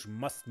the village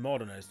must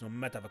modernize no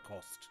matter the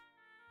cost.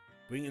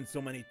 Bringing in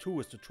so many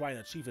tourists to try and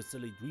achieve his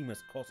silly dream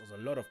has caused us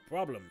a lot of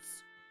problems.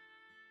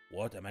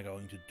 What am I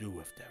going to do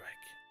with Derek?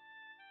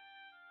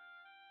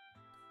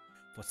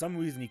 For some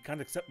reason, he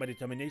can't accept my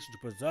determination to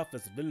preserve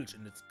this village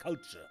and its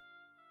culture.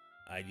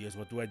 Ideas,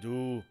 what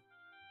do?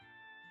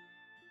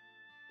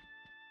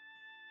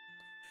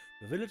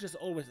 The villagers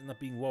always end up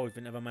being worried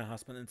whenever my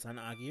husband and son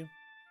argue.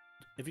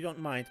 If you don't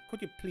mind,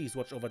 could you please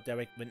watch over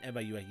Derek whenever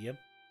you are here?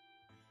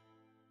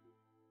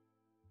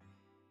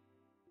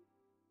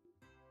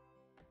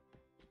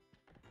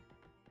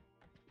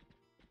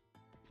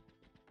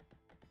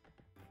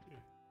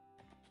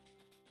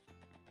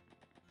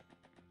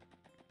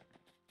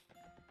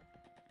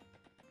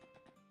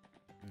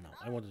 No,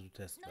 I wanted to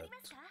test that.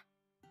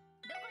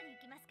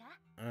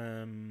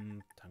 Tangram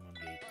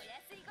Gate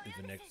is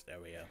the next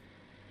area.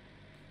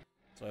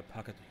 So I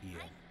park it here.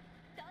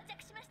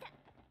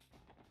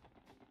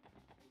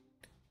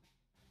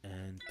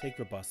 And take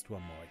the bus to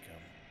Armorica.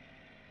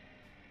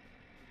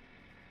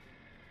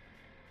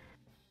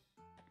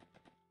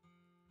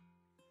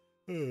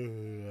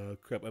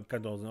 Crap, I'm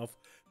kind of dozing off.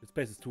 This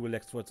place is too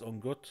relaxed for its own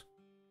good.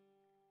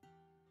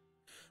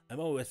 I'm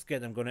always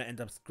scared I'm gonna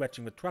end up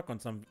scratching the truck on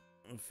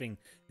something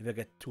if I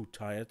get too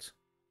tired.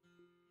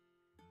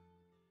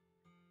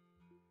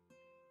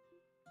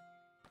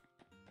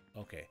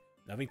 Okay,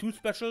 nothing too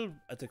special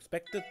as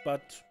expected,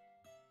 but...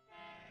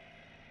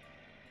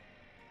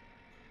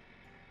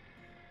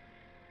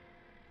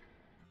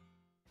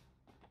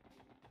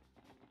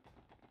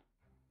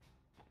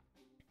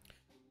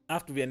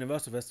 After the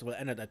anniversary festival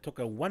ended, I took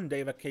a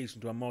one-day vacation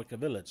to Armorica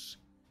village.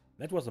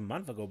 That was a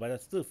month ago, but I'm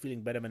still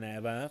feeling better than I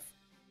ever have.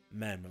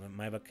 Man,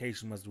 my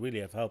vacation must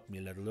really have helped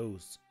me let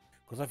loose.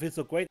 Because I feel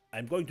so great,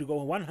 I'm going to go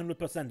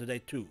 100% today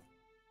too.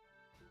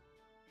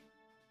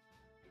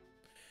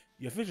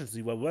 Your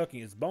efficiency while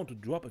working is bound to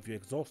drop if you're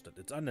exhausted,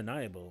 it's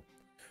undeniable.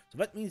 So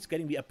that means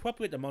getting the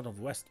appropriate amount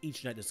of rest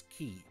each night is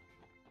key.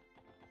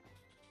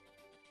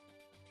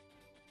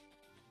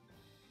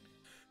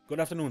 Good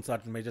afternoon,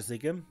 Sergeant Major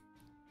Seekim.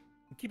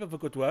 Keep up the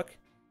good work.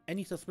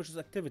 Any suspicious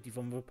activity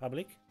from the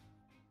Republic?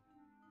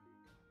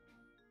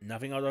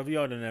 Nothing out of the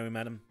ordinary,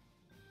 madam.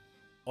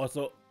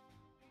 Also,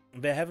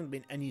 there haven't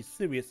been any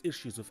serious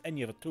issues with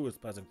any of the tourists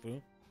passing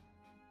through.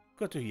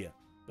 Good to hear.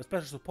 The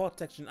Special Support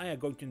Section and I are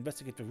going to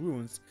investigate the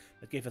ruins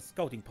that gave a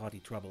scouting party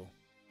trouble.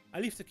 I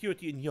leave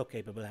security in your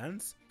capable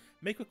hands.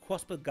 Make a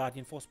Crossbell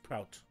Guardian Force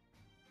proud.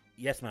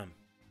 Yes, ma'am.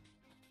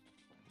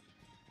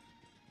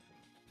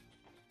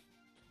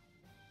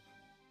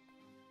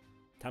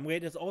 Tangram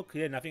Gate is all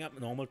clear, nothing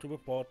abnormal to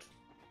report.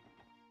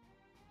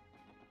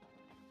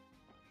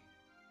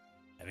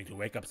 Having to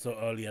wake up so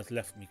early has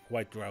left me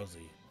quite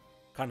drowsy.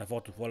 Can't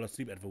afford to fall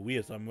asleep at the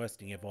wheel, so I'm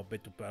resting here for a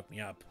bit to perk me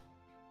up.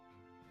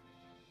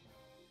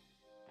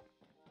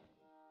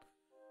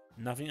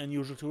 Nothing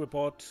unusual to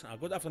report.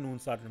 Good afternoon,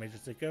 Sergeant Major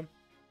Sicker.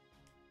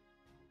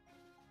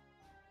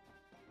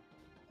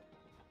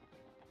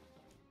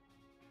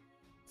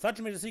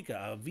 Sergeant Major Seeker,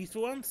 are these the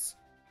ones?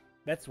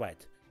 That's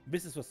right.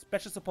 This is the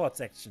Special Support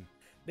Section.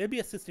 They'll be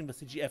assisting the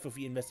CGF with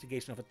the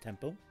investigation of the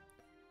temple.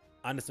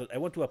 Understood. I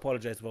want to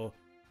apologize though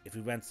if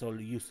we went so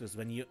useless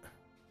when you...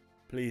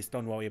 Please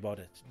don't worry about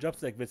it.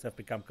 Jobs like this have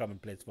become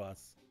commonplace for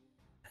us.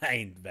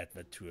 Ain't that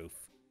the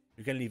truth?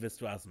 You can leave this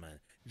to us, man.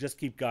 Just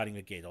keep guarding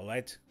the gate,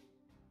 alright?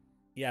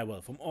 Yeah,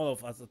 well, from all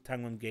of us at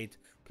Tangram Gate,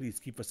 please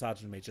keep the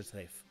Sergeant Major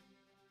safe.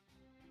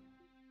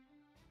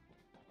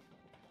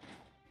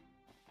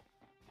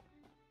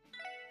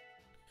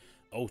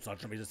 Oh,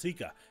 Sergeant Major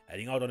Seeker,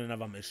 heading out on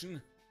another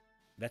mission?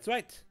 That's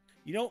right.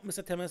 You know,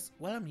 Mr. Temmers,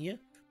 while I'm here,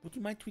 would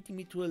you mind treating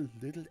me to a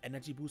little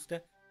energy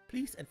booster?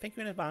 Please, and thank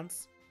you in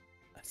advance.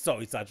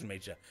 Sorry, Sergeant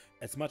Major.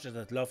 As much as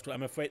I'd love to,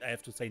 I'm afraid I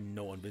have to say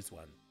no on this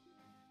one.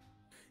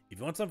 If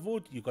you want some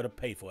food, you gotta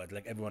pay for it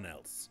like everyone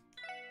else.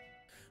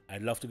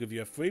 I'd love to give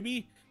you a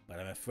freebie, but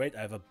I'm afraid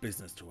I have a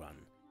business to run.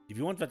 If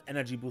you want that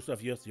energy booster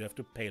of yours, you have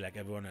to pay like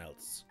everyone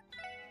else.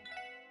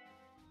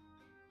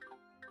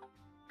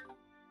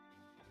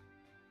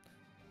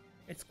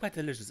 It's quite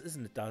delicious,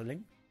 isn't it,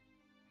 darling?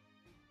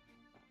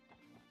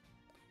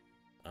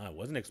 I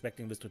wasn't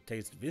expecting this to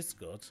taste this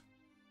good.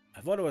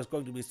 I thought I was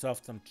going to be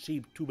served some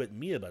cheap 2-bit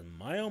meal, but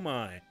my oh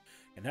my.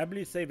 Can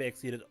happily say they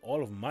exceeded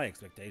all of my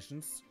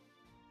expectations.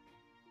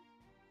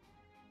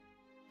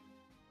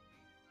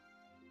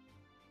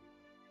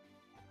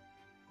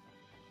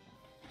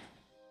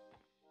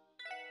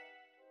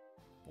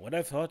 From what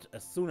I've heard,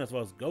 as soon as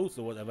those ghosts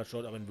or whatever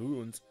showed up in the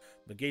ruins,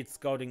 the gate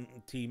scouting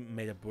team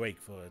made a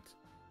break for it.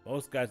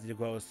 Those guys need to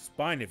grow a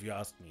spine if you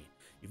ask me.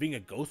 You think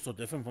a ghost so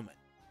different from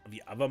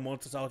the other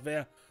monsters out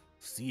there?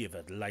 See if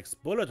it likes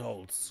bullet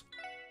holes.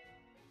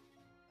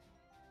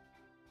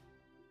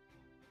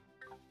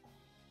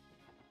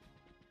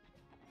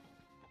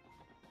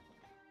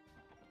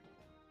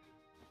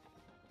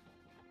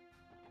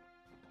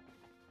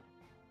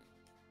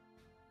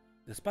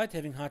 Despite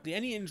having hardly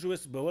any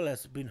injuries, Burrell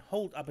has been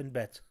holed up in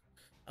bed.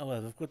 Oh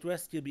well, with good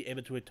rest, he'll be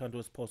able to return to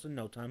his post in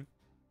no time.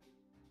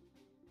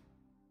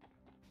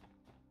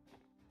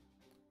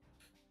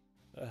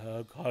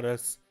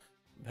 Goddess,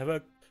 there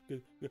were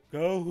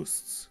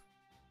ghosts.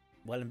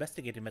 While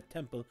investigating that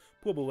temple,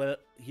 poor Burrell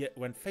here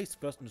went face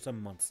first into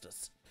some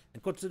monsters,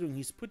 and considering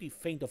he's pretty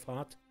faint of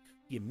heart,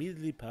 he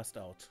immediately passed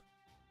out.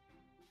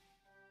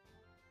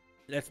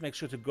 Let's make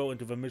sure to go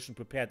into the mission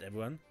prepared,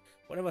 everyone.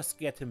 Whatever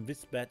scared him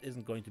this bad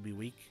isn't going to be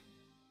weak.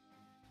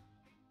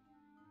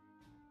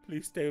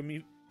 Please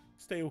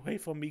stay away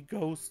from me,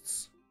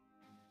 ghosts.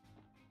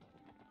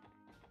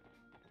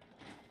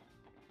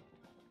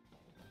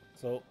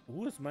 So,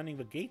 who is manning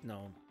the gate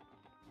now?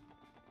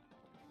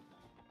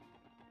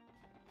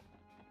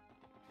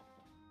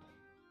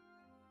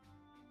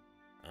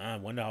 I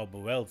wonder how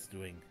Burrell's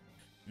doing.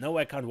 No,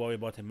 I can't worry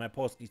about him. My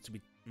post needs to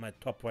be my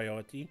top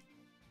priority.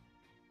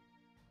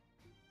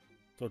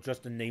 So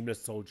just a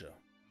nameless soldier.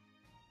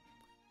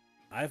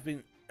 I've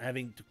been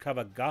having to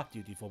cover guard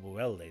duty for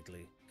Burrell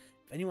lately.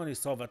 If anyone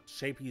saw what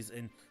shape he's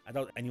in, I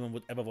doubt anyone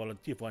would ever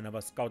volunteer for another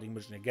scouting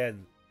mission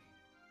again.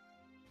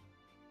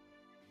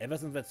 Ever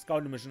since that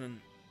scouting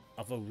mission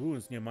of the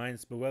ruins near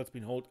Mainz, Burrell's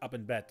been holed up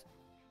in bed,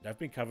 and I've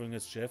been covering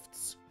his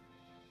shifts.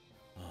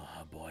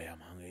 Oh boy, I'm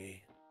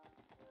hungry.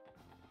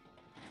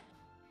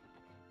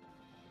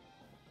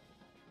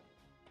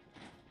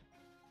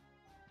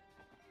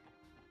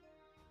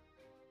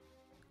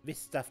 This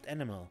stuffed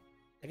animal.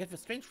 I get the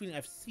strange feeling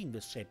I've seen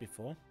this shape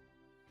before.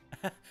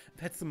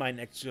 That's mine,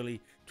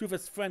 actually.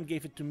 Truth's friend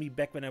gave it to me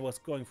back when I was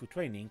going through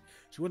training.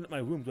 She wanted my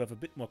room to have a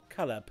bit more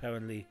color,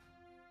 apparently.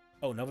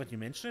 Oh, now that you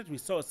mention it, we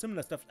saw a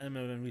similar stuffed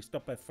animal when we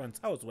stopped by Fran's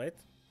house, right?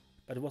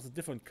 But it was a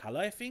different color,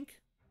 I think?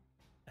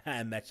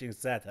 Matching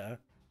that, huh?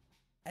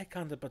 I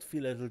can't help but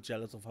feel a little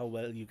jealous of how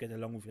well you get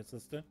along with your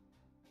sister.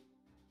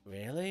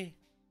 Really?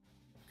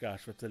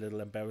 Gosh, that's a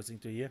little embarrassing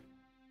to hear.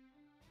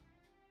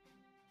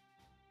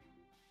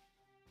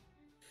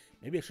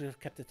 Maybe I should have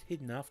kept it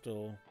hidden after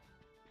all.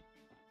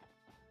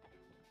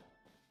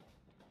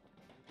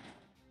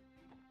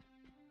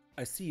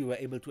 I see you were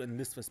able to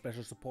enlist the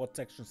Special Support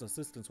Section's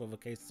assistance for the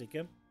case,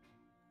 Seeker.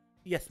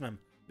 Yes, ma'am.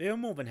 They were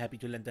more than happy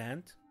to lend a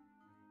hand.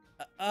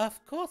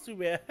 Of course we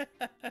were.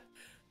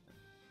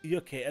 You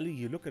okay, Ellie?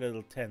 You look a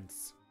little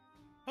tense.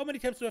 How many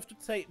times do I have to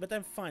say that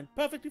I'm fine?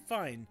 Perfectly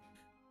fine.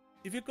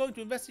 If you're going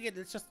to investigate,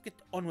 let's just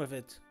get on with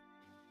it.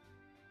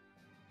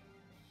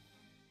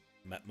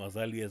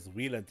 Mademoiselle is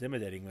real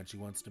intimidating when she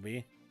wants to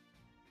be.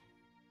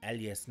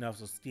 Alias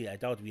nerves of steel, I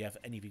doubt we have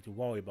anything to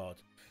worry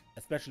about,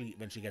 especially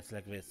when she gets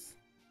like this.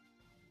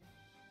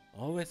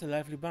 Always a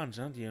lively bunch,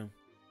 aren't you?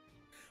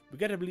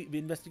 Regrettably, the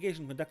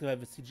investigation conducted by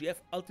the CGF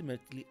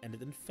ultimately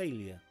ended in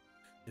failure.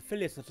 If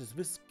failures such as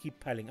this keep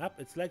piling up,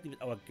 it's likely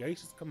that our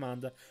gracious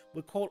commander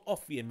will call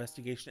off the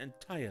investigation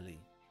entirely.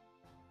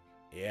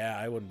 Yeah,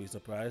 I wouldn't be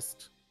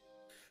surprised.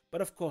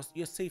 But of course,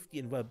 your safety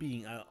and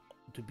well-being are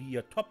to be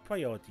your top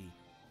priority.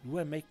 Do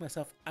I make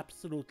myself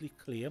absolutely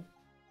clear?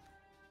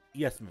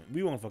 Yes, ma'am,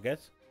 we won't forget.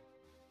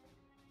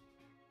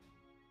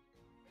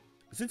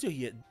 Since you're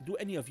here, do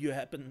any of you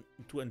happen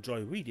to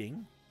enjoy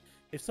reading?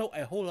 If so,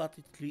 I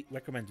wholeheartedly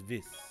recommend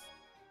this.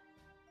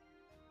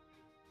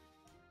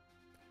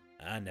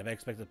 I never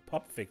expected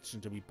pop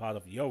fiction to be part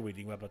of your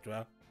reading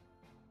repertoire.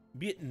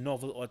 Be it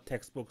novel or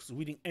textbooks,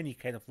 reading any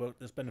kind of work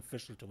is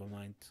beneficial to the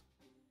mind.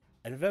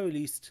 At the very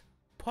least,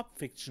 pop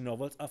fiction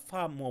novels are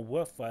far more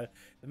worthwhile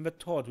than the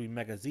tawdry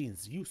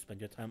magazines you spend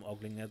your time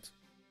ogling at.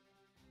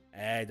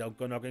 Hey, don't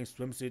go knocking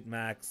swimsuit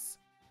Max.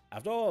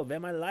 After all, they're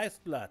my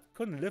lifeblood.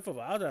 Couldn't live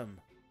without them.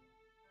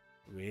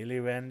 Really,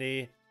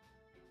 Randy?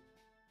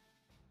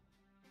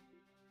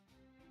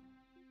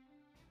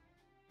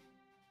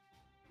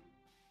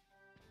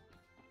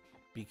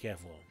 Be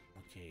careful.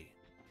 Okay.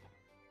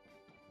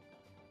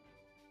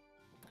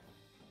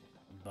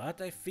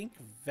 But I think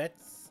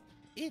that's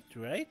it,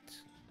 right?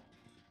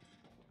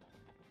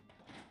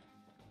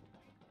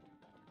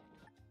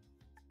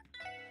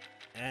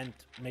 And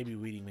maybe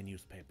reading the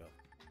newspaper.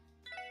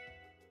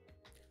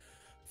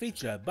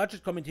 Feature: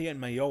 Budget Committee and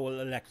Mayoral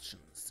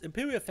Elections,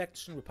 Imperial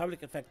Faction,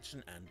 Republican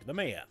Faction, and the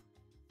Mayor.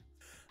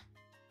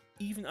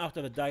 Even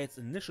after the Diet's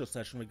initial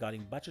session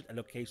regarding budget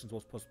allocations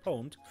was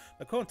postponed,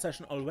 the current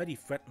session already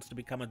threatens to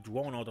become a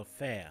drawn-out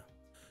affair.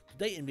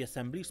 Today in the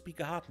Assembly,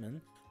 Speaker Hartman,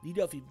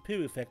 leader of the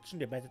Imperial Faction,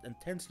 debated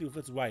intensely with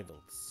its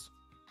rivals,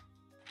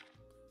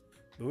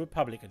 the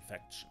Republican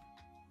Faction.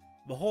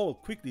 The hall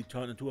quickly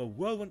turned into a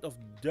whirlwind of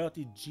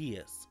dirty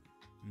jeers.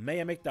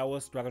 Mayor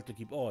McDowell struggled to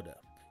keep order.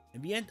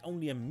 In the end,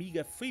 only a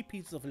meager 3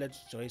 pieces of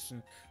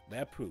legislation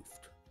were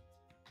approved.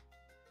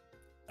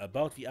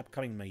 About the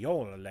upcoming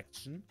mayoral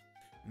election,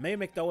 Mayor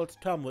McDowell's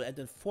term will end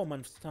in 4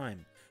 months'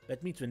 time.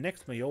 That means the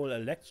next mayoral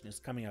election is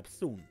coming up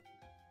soon.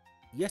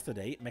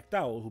 Yesterday,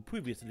 McDowell, who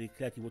previously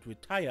declared he would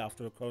retire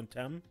after the current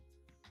term,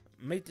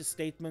 made the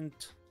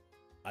statement,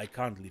 "I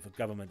can't leave a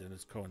government in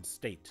its current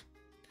state."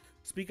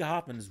 Speaker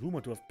Hartman is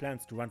rumored to have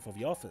plans to run for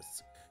the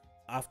office,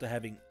 after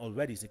having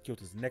already secured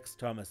his next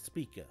term as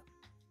Speaker.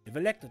 If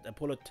elected, a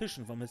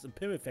politician from his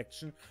Imperial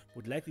faction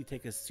would likely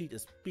take his seat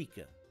as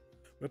Speaker.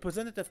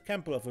 Representative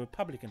Campbell of the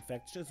Republican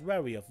faction is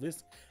wary of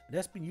this and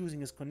has been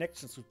using his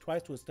connections to try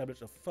to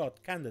establish a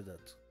third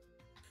candidate.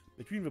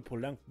 Between the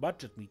prolonged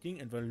budget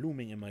meeting and the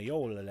looming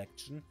mayoral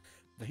election,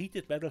 the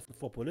heated battle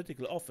for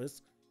political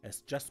office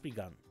has just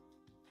begun.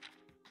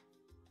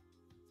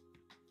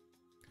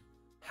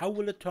 How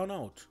will it turn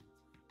out?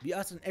 We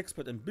asked an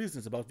expert in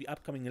business about the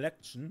upcoming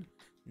election,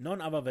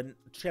 none other than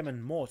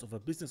Chairman Morse of the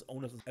Business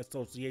Owners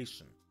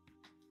Association.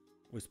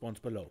 Response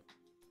below.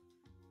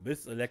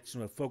 This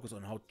election will focus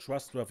on how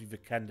trustworthy the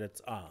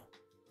candidates are.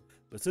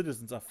 The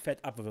citizens are fed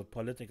up with the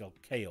political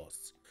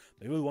chaos.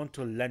 They will want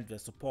to lend their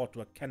support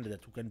to a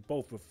candidate who can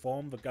both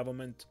reform the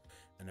government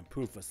and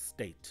improve the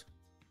state.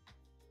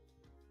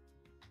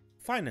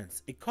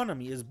 Finance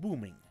economy is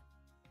booming.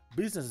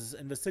 Businesses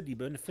in the city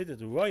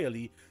benefited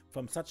royally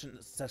from such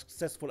a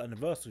successful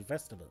anniversary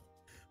festival.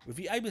 With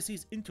the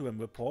IBC's interim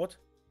report,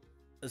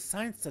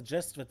 signs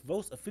suggest that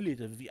those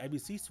affiliated with the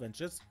IBC's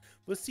ventures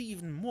will see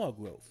even more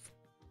growth.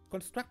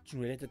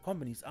 Construction-related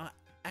companies are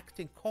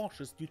acting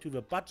cautious due to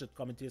the budget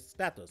committee's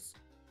status,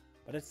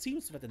 but it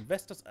seems that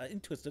investors are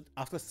interested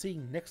after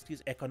seeing next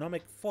year's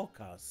economic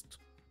forecast.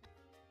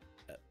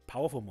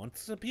 Powerful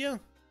monsters appear?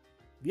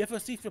 We have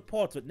received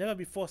reports that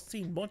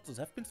never-before-seen monsters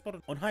have been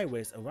spotted on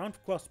highways around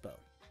Crossbell.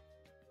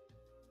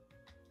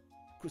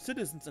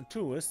 Citizens and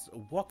tourists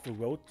who walk the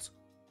roads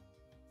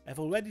have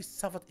already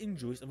suffered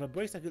injuries, and the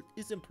Bracer Guild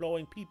is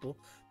imploring people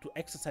to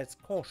exercise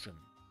caution.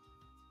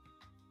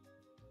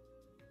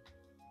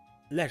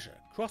 Leisure,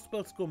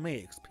 Crossbell's gourmet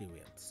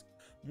experience.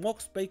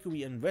 Mork's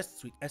Bakery in West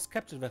Street has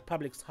captured the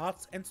public's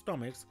hearts and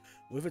stomachs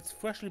with its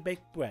freshly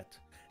baked bread,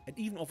 and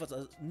even offers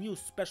a new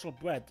special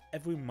bread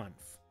every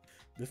month.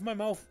 With my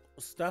mouth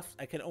stuffed,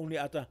 I can only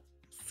utter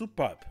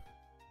superb.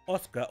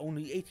 Oscar,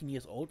 only 18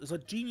 years old, is a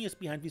genius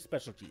behind these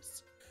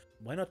specialties.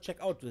 Why not check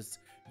out this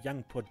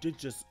young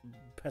prodigious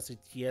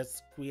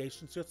pâtissier's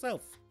creations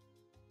yourself?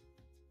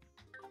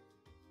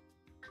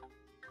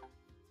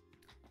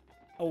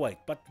 Alright,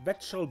 but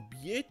that shall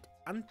be it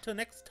until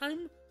next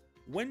time,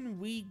 when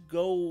we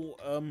go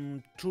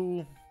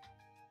to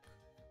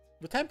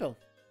the temple.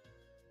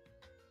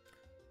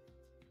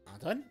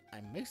 Until then,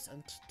 I'm Mace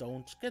and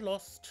don't get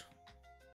lost.